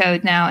deploying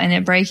code now and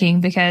it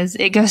breaking, because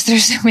it goes through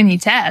so many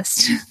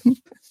tests.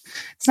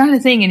 It's not a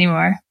thing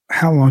anymore.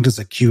 How long does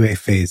a QA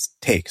phase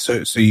take?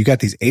 So you got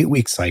these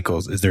 8-week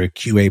cycles. Is there a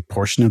QA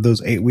portion of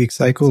those 8-week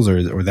cycles,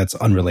 or that's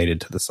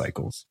unrelated to the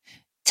cycles?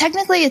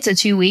 Technically, it's a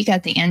 2-week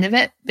at the end of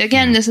it.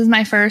 Again, this is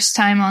my first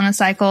time on a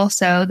cycle,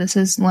 so this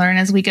is learn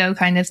as we go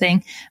kind of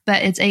thing.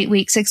 But it's 8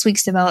 weeks, 6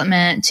 weeks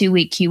development,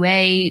 2-week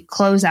QA.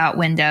 Closeout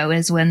window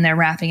is when they're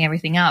wrapping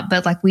everything up.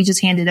 But like we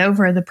just handed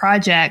over the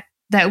project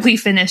that we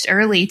finished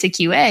early to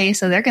QA,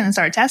 so they're going to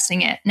start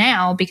testing it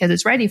now because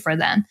it's ready for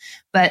them.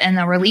 And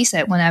they'll release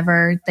it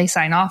whenever they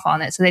sign off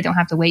on it, so they don't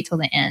have to wait till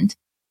the end.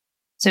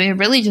 So it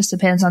really just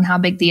depends on how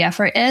big the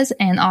effort is.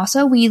 And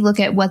also we look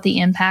at what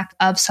the impact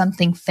of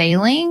something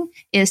failing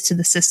is to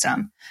the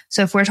system.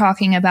 So if we're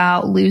talking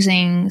about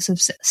losing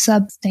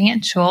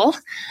substantial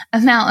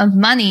amount of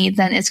money,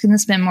 then it's going to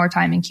spend more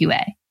time in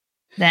QA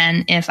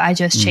than if I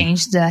just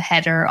change the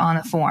header on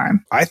a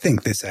form. I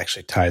think this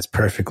actually ties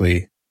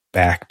perfectly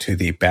back to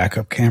the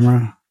backup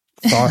camera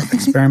thought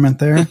experiment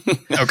there.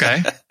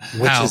 Okay.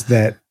 Which is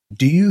that,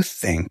 do you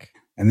think,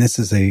 and this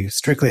is a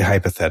strictly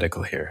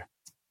hypothetical here,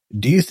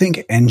 do you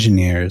think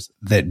engineers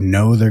that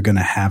know they're going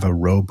to have a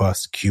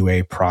robust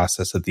QA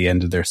process at the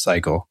end of their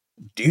cycle,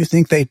 do you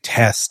think they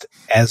test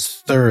as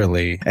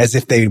thoroughly as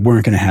if they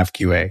weren't going to have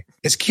QA?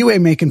 Is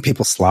QA making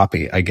people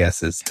sloppy, I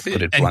guess, is to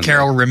put it bluntly. And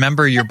Carol,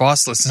 remember your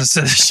boss listens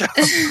to the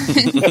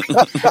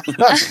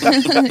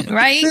show.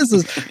 Right?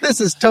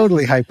 This is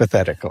totally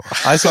hypothetical.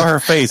 I saw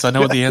her face. I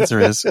know what the answer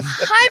is.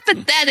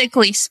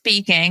 Hypothetically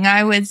speaking,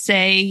 I would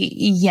say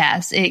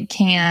yes, it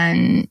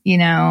can,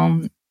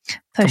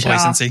 push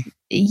complacency. Off.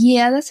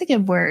 Yeah, that's a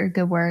good word.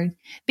 Good word.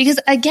 Because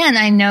again,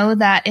 I know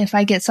that if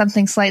I get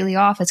something slightly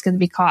off, it's going to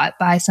be caught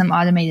by some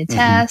automated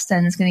test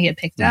and it's going to get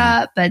picked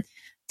up. But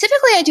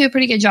typically I do a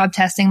pretty good job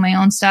testing my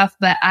own stuff,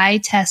 but I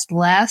test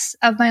less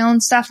of my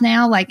own stuff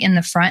now, like in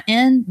the front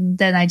end,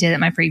 than I did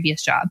at my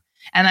previous job.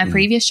 At my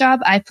previous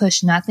job, I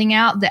pushed nothing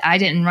out that I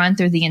didn't run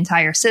through the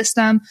entire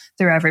system,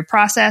 through every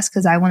process,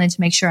 because I wanted to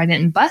make sure I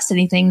didn't bust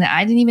anything that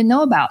I didn't even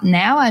know about.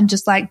 Now I'm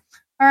just like,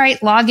 all right,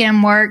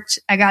 login worked.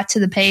 I got to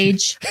the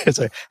page. It's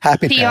a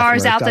happy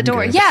PR's out the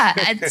door. Good. Yeah,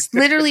 it's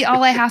literally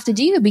all I have to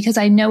do because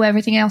I know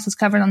everything else is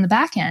covered on the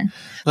back end.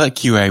 Let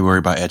QA worry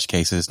about edge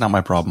cases. Not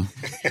my problem.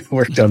 It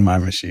worked on my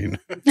machine.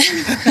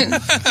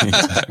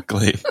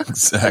 Exactly.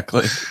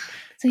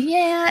 So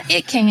yeah,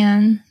 it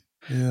can.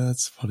 Yeah,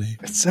 that's funny.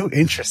 It's so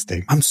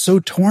interesting. I'm so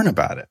torn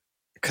about it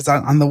because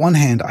on the one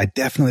hand, I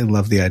definitely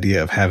love the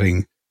idea of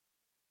having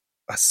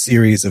a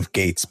series of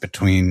gates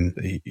between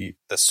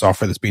the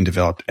software that's being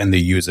developed and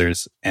the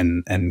users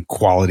and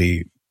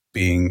quality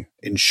being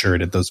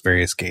ensured at those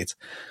various gates.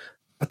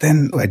 But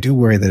then I do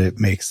worry that it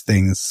makes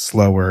things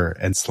slower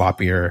and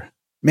sloppier.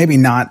 Maybe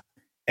not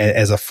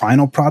as a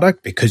final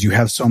product because you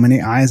have so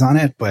many eyes on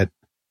it, but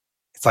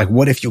it's like,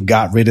 what if you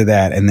got rid of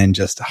that and then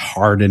just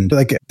hardened?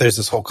 Like there's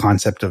this whole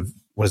concept of,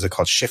 what is it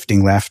called?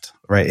 Shifting left,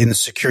 right? In the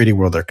security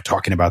world, they're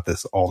talking about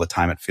this all the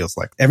time. It feels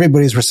like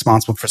everybody's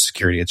responsible for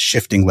security. It's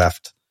shifting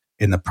left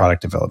in the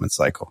product development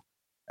cycle.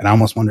 And I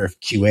almost wonder if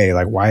QA,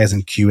 like why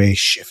isn't QA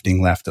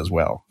shifting left as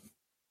well?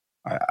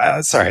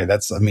 Sorry,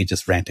 that's me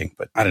just ranting,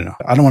 but I don't know.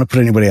 I don't want to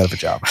put anybody out of a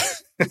job.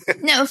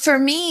 No, for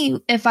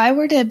me, if I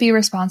were to be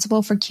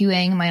responsible for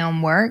QAing my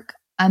own work,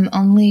 I'm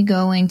only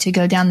going to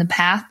go down the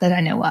path that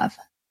I know of.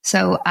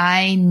 So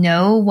I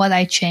know what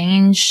I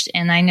changed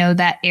and I know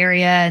that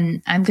area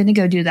and I'm going to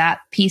go do that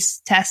piece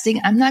testing.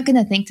 I'm not going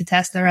to think to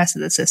test the rest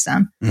of the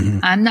system.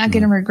 I'm not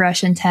going to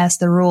regression test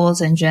the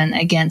rules engine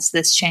against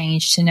this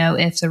change to know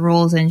if the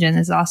rules engine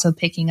is also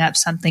picking up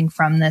something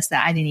from this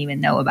that I didn't even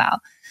know about.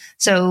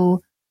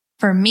 So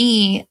for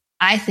me,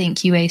 I think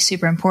QA is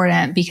super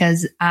important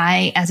because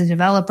I, as a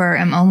developer,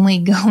 am only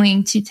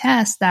going to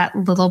test that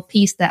little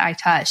piece that I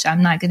touched.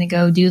 I'm not going to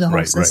go do the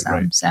whole system.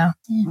 Right. So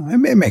yeah.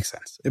 It makes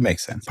sense. It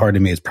makes sense. Part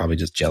of me is probably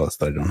just jealous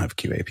that I don't have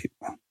QA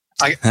people.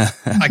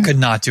 I could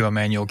not do a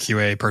manual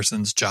QA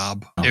person's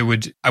job. I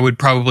would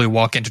probably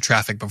walk into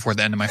traffic before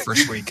the end of my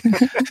first week.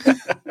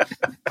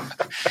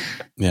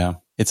 Yeah.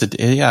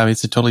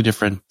 It's a totally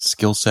different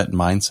skill set and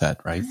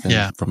mindset, right?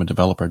 From a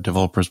developer.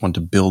 Developers want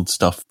to build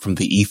stuff from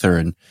the ether,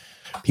 and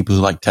people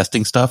who like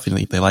testing stuff,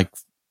 they like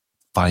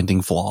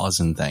finding flaws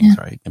in things,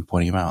 right? And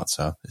pointing them out.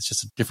 So it's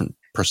just a different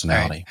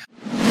personality.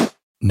 Right.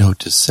 Note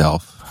to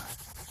self.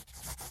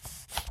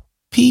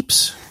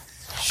 Peeps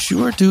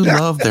sure do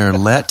love their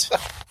let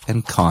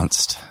and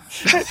const.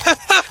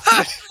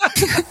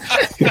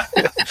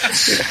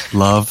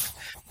 Love,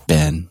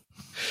 Ben.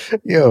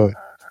 Yo.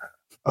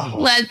 Oh.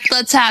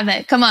 Let's have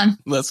it. Come on.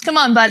 Come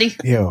on, buddy.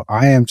 Yo,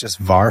 I am just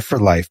VAR for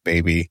life,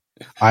 baby.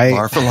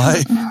 VAR for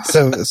life.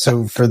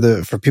 So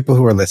for people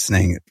who are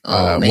listening,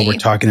 what we're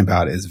talking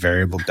about is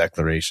variable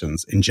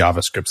declarations in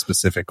JavaScript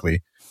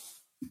specifically.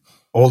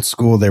 Old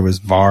school, there was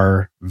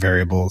var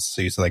variables.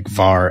 So you say like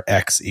var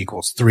x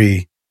equals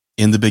 3.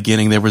 In the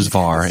beginning, there was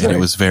var, and it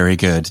was very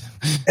good.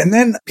 And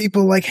then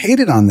people like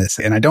hated on this,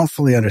 and I don't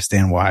fully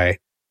understand why.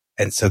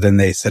 And so then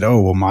they said,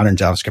 oh, well, modern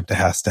JavaScript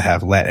has to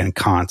have let and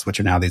const, which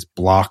are now these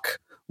block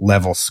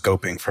level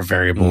scoping for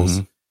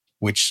variables,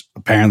 which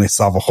apparently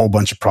solve a whole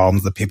bunch of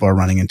problems that people are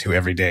running into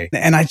every day.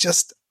 And I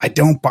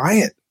don't buy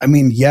it. I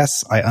mean,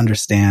 yes, I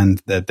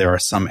understand that there are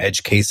some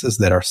edge cases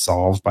that are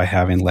solved by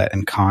having let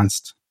and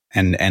const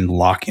and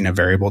locking a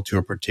variable to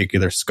a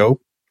particular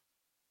scope.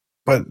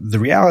 But the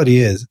reality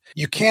is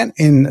you can't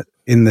in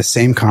the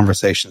same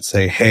conversation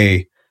say,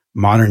 hey,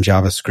 modern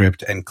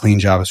JavaScript and clean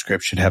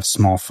JavaScript should have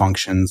small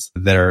functions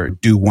that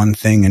do one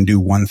thing and do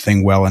one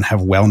thing well and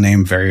have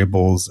well-named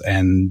variables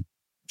and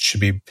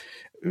should be,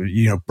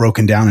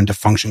 broken down into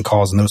function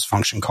calls. And those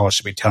function calls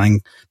should be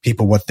telling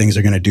people what things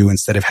are going to do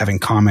instead of having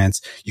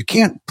comments. You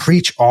can't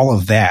preach all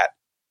of that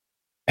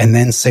and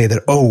then say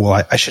that, oh,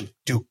 well, I should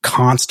do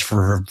const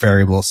for a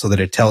variable so that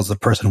it tells the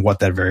person what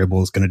that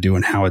variable is going to do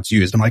and how it's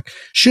used. I'm like,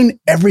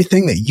 shouldn't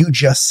everything that you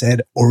just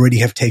said already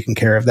have taken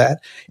care of that?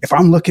 If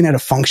I'm looking at a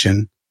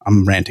function,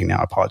 I'm ranting now,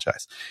 I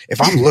apologize. If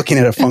I'm looking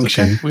at a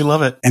function, we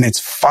love it, and it's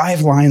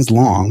 5 lines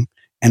long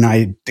and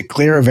I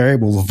declare a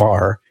variable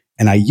var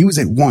and I use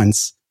it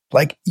once,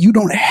 like you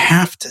don't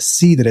have to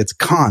see that it's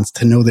const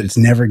to know that it's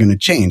never going to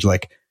change.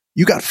 Like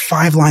you got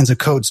 5 lines of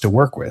codes to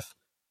work with.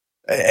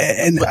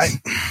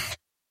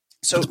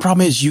 So the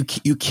problem is you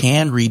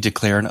can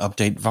redeclare and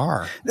update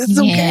var. That's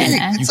okay.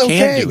 You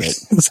can do it.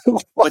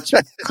 But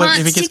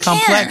if it gets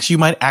complex, you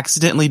might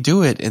accidentally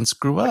do it and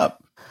screw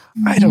up.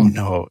 I don't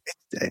know.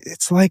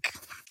 It's like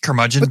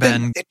curmudgeon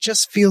Ben. It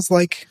just feels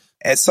like,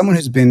 as someone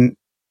who's been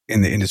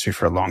in the industry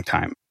for a long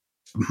time,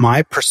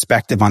 my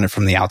perspective on it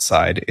from the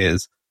outside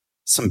is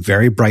some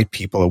very bright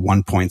people at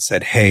one point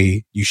said,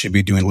 hey, you should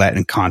be doing let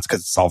and const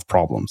because it solves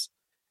problems.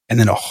 And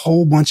then a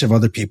whole bunch of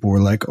other people were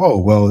like, oh,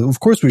 well, of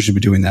course we should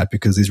be doing that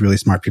because these really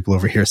smart people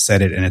over here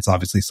said it and it's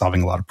obviously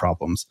solving a lot of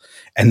problems.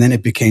 And then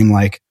it became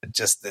like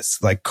just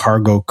this like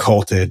cargo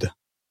culted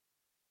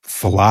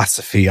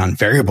philosophy on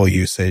variable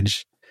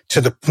usage to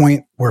the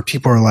point where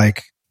people are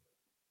like,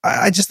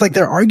 I just like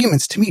their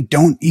arguments to me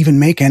don't even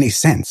make any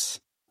sense.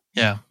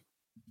 Yeah.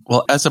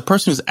 Well, as a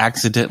person who's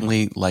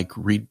accidentally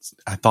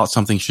I thought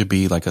something should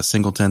be like a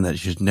singleton that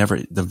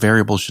the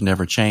variable should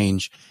never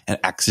change and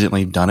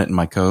accidentally done it in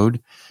my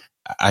code.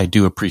 I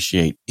do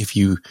appreciate if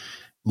you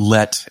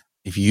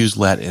use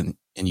let and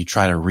you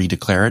try to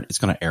redeclare it, it's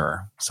going to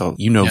error. So,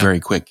 very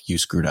quick, you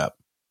screwed up.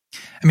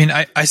 I mean,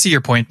 I see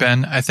your point,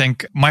 Ben. I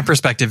think my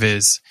perspective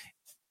is,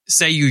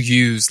 say you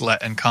use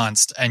let and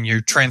const and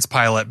you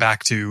transpile it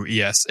back to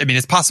ES. I mean,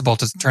 it's possible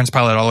to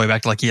transpile it all the way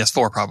back to like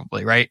ES4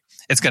 probably, right?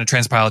 It's going to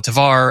transpile it to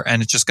var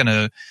and it's just going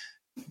to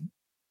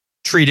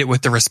treat it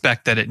with the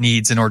respect that it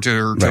needs in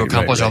order to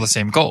accomplish all the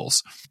same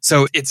goals.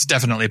 So it's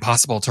definitely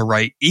possible to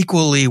write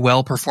equally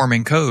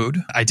well-performing code,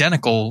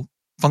 identical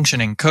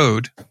functioning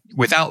code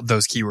without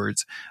those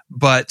keywords.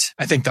 But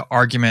I think the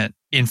argument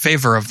in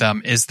favor of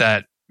them is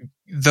that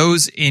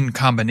those in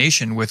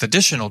combination with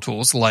additional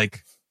tools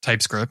like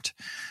TypeScript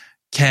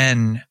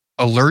can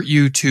alert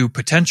you to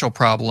potential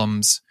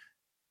problems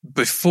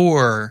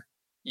before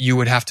you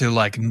would have to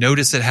like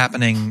notice it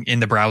happening in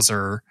the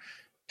browser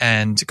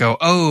and go,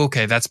 oh,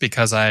 okay, that's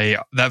because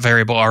that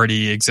variable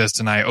already exists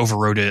and I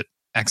overrode it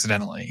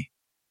accidentally,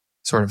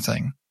 sort of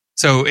thing.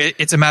 So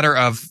it's a matter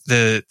of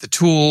the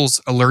tools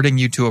alerting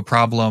you to a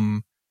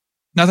problem.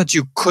 Not that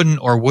you couldn't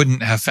or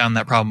wouldn't have found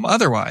that problem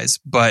otherwise,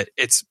 but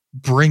it's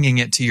bringing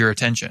it to your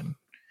attention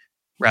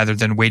rather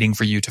than waiting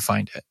for you to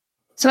find it.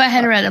 So I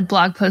had read a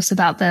blog post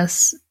about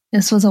this.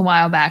 This was a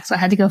while back, so I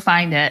had to go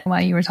find it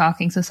while you were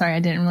talking. So sorry, I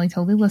didn't really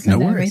totally listen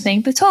to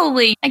everything, but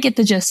totally, I get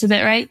the gist of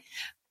it, right?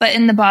 But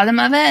in the bottom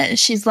of it,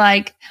 she's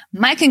like,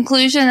 my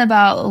conclusion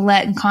about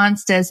let and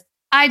const is,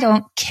 I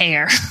don't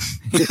care.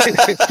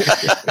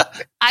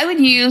 I would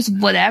use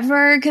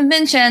whatever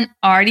convention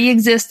already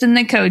exists in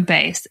the code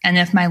base. And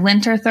if my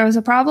linter throws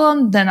a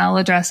problem, then I'll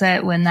address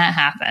it when that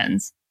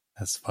happens.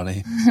 That's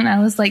funny. And I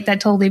was like,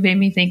 that totally made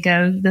me think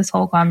of this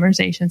whole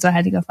conversation. So I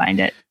had to go find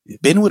it.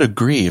 Ben would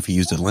agree if he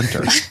used a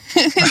linter.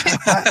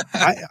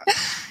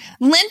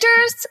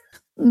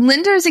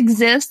 Linters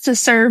exist to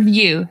serve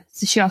you.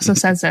 So she also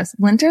says this.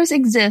 Linters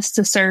exist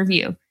to serve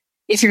you.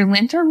 If your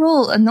linter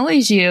rule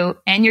annoys you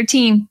and your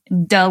team,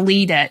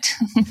 delete it.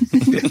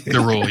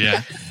 The rule,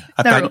 yeah.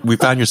 We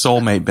found your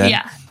soulmate, Ben.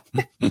 Yeah.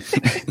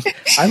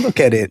 I look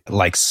at it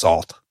like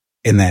salt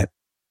in that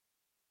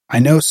I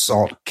know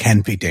salt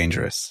can be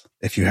dangerous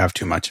if you have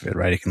too much of it,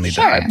 right? It can lead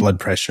to high blood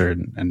pressure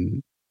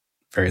and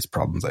various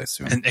problems, I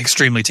assume. And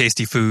extremely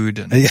tasty food.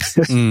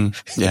 And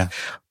Yeah.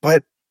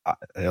 But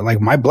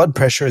like my blood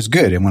pressure is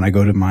good. And when I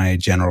go to my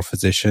general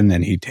physician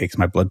and he takes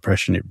my blood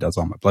pressure and he does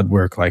all my blood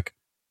work, like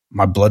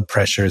my blood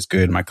pressure is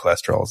good. My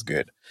cholesterol is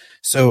good.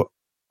 So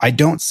I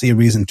don't see a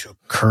reason to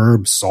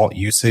curb salt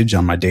usage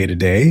on my day to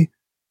day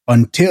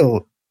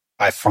until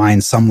I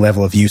find some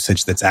level of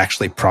usage that's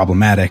actually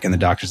problematic. And the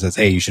doctor says,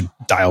 hey, you should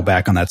dial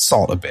back on that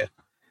salt a bit.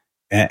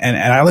 And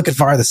I look at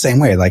VAR the same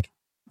way. Like,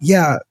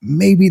 yeah,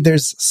 maybe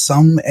there's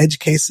some edge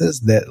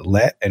cases that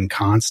let and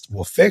const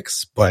will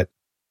fix, but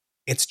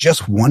it's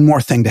just one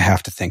more thing to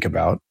have to think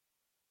about.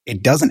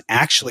 It doesn't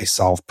actually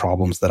solve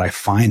problems that I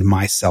find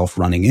myself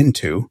running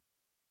into.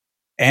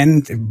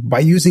 And by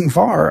using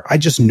VAR, I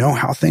just know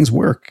how things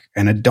work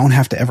and I don't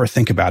have to ever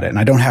think about it. And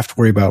I don't have to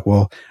worry about,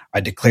 well,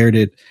 I declared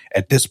it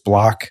at this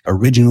block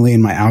originally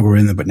in my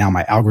algorithm, but now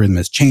my algorithm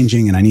is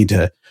changing and I need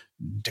to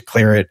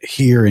declare it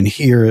here and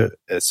here.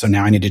 So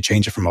now I need to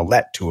change it from a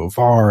let to a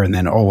VAR. And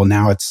then, oh, well,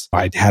 now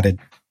I had it.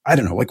 I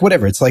don't know, like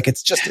whatever. It's like,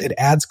 it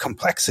adds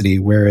complexity,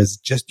 whereas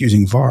just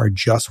using VAR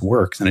just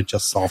works and it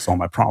just solves all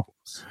my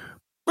problems.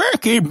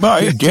 Back in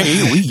my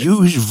day, we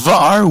used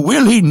VAR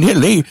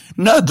willy-nilly.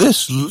 Now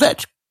this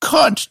let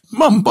const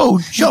mumbo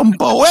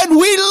jumbo, and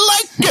we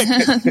liked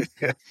it.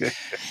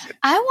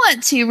 I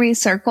want to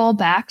recircle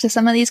back to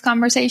some of these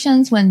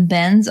conversations when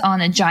Ben's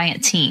on a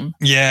giant team.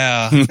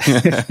 yeah.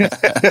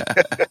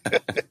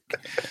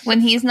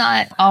 When he's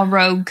not all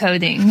rogue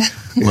coding.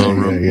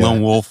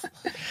 Lone wolf.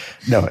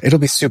 No, it'll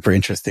be super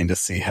interesting to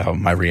see how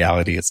my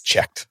reality is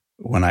checked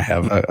when I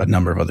have a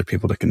number of other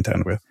people to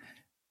contend with.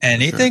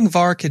 Anything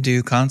VAR can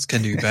do, const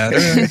can do better.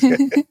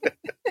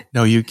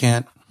 No, you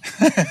can't.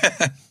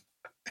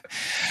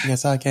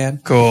 Yes, I can.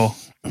 Cool.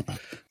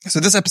 So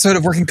this episode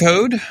of Working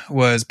Code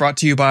was brought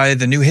to you by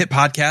the new hit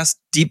podcast,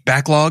 Deep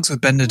Backlogs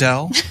with Ben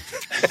Nadell.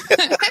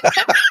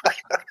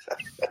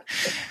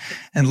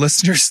 And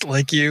listeners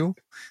like you.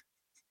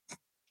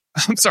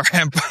 I'm sorry,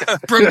 I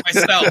broke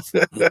myself.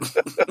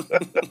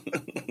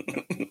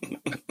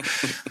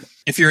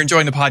 If you're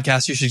enjoying the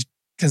podcast, you should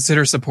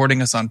consider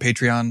supporting us on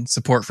Patreon.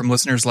 Support from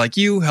listeners like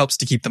you helps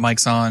to keep the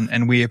mics on,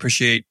 and we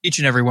appreciate each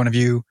and every one of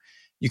you.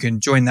 You can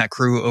join that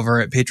crew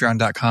over at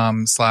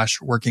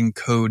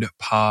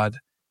patreon.com/workingcodepod.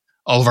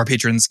 All of our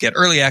patrons get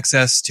early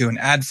access to an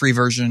ad-free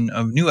version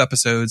of new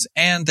episodes,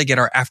 and they get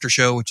our after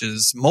show, which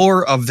is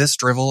more of this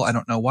drivel. I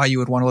don't know why you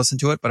would want to listen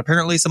to it, but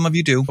apparently some of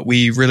you do. But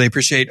we really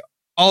appreciate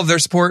all of their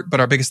support, but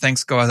our biggest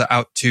thanks go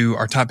out to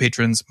our top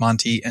patrons,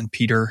 Monty and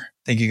Peter.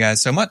 Thank you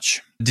guys so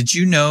much. Did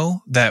you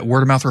know that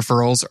word-of-mouth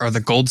referrals are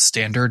the gold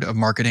standard of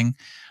marketing?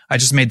 I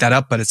just made that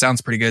up, but it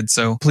sounds pretty good.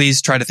 So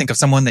please try to think of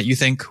someone that you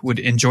think would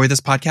enjoy this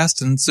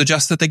podcast and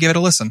suggest that they give it a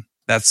listen.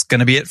 That's going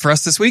to be it for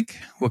us this week.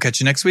 We'll catch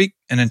you next week.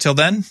 And until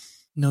then,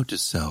 Note to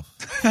self.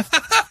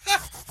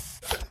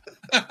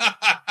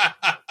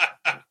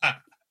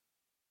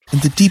 In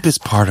the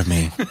deepest part of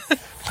me,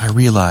 I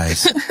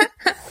realize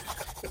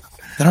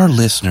that our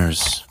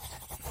listeners,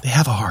 they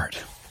have a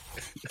heart.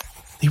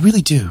 They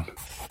really do.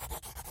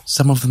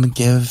 Some of them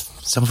give,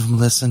 some of them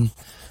listen,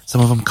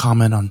 some of them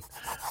comment on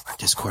our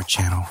Discord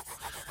channel.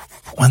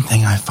 One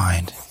thing I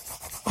find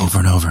over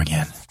and over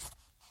again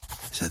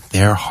is that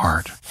their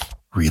heart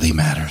really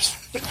matters.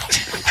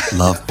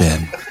 Love,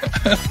 Ben.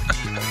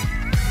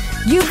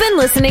 You've been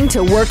listening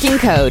to Working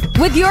Code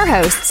with your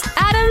hosts,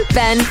 Adam,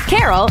 Ben,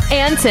 Carol,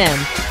 and Tim.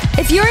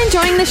 If you're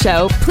enjoying the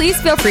show, please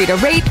feel free to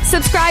rate,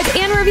 subscribe,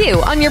 and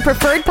review on your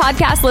preferred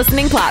podcast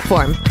listening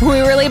platform.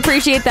 We really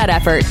appreciate that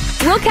effort.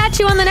 We'll catch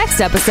you on the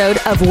next episode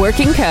of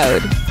Working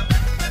Code.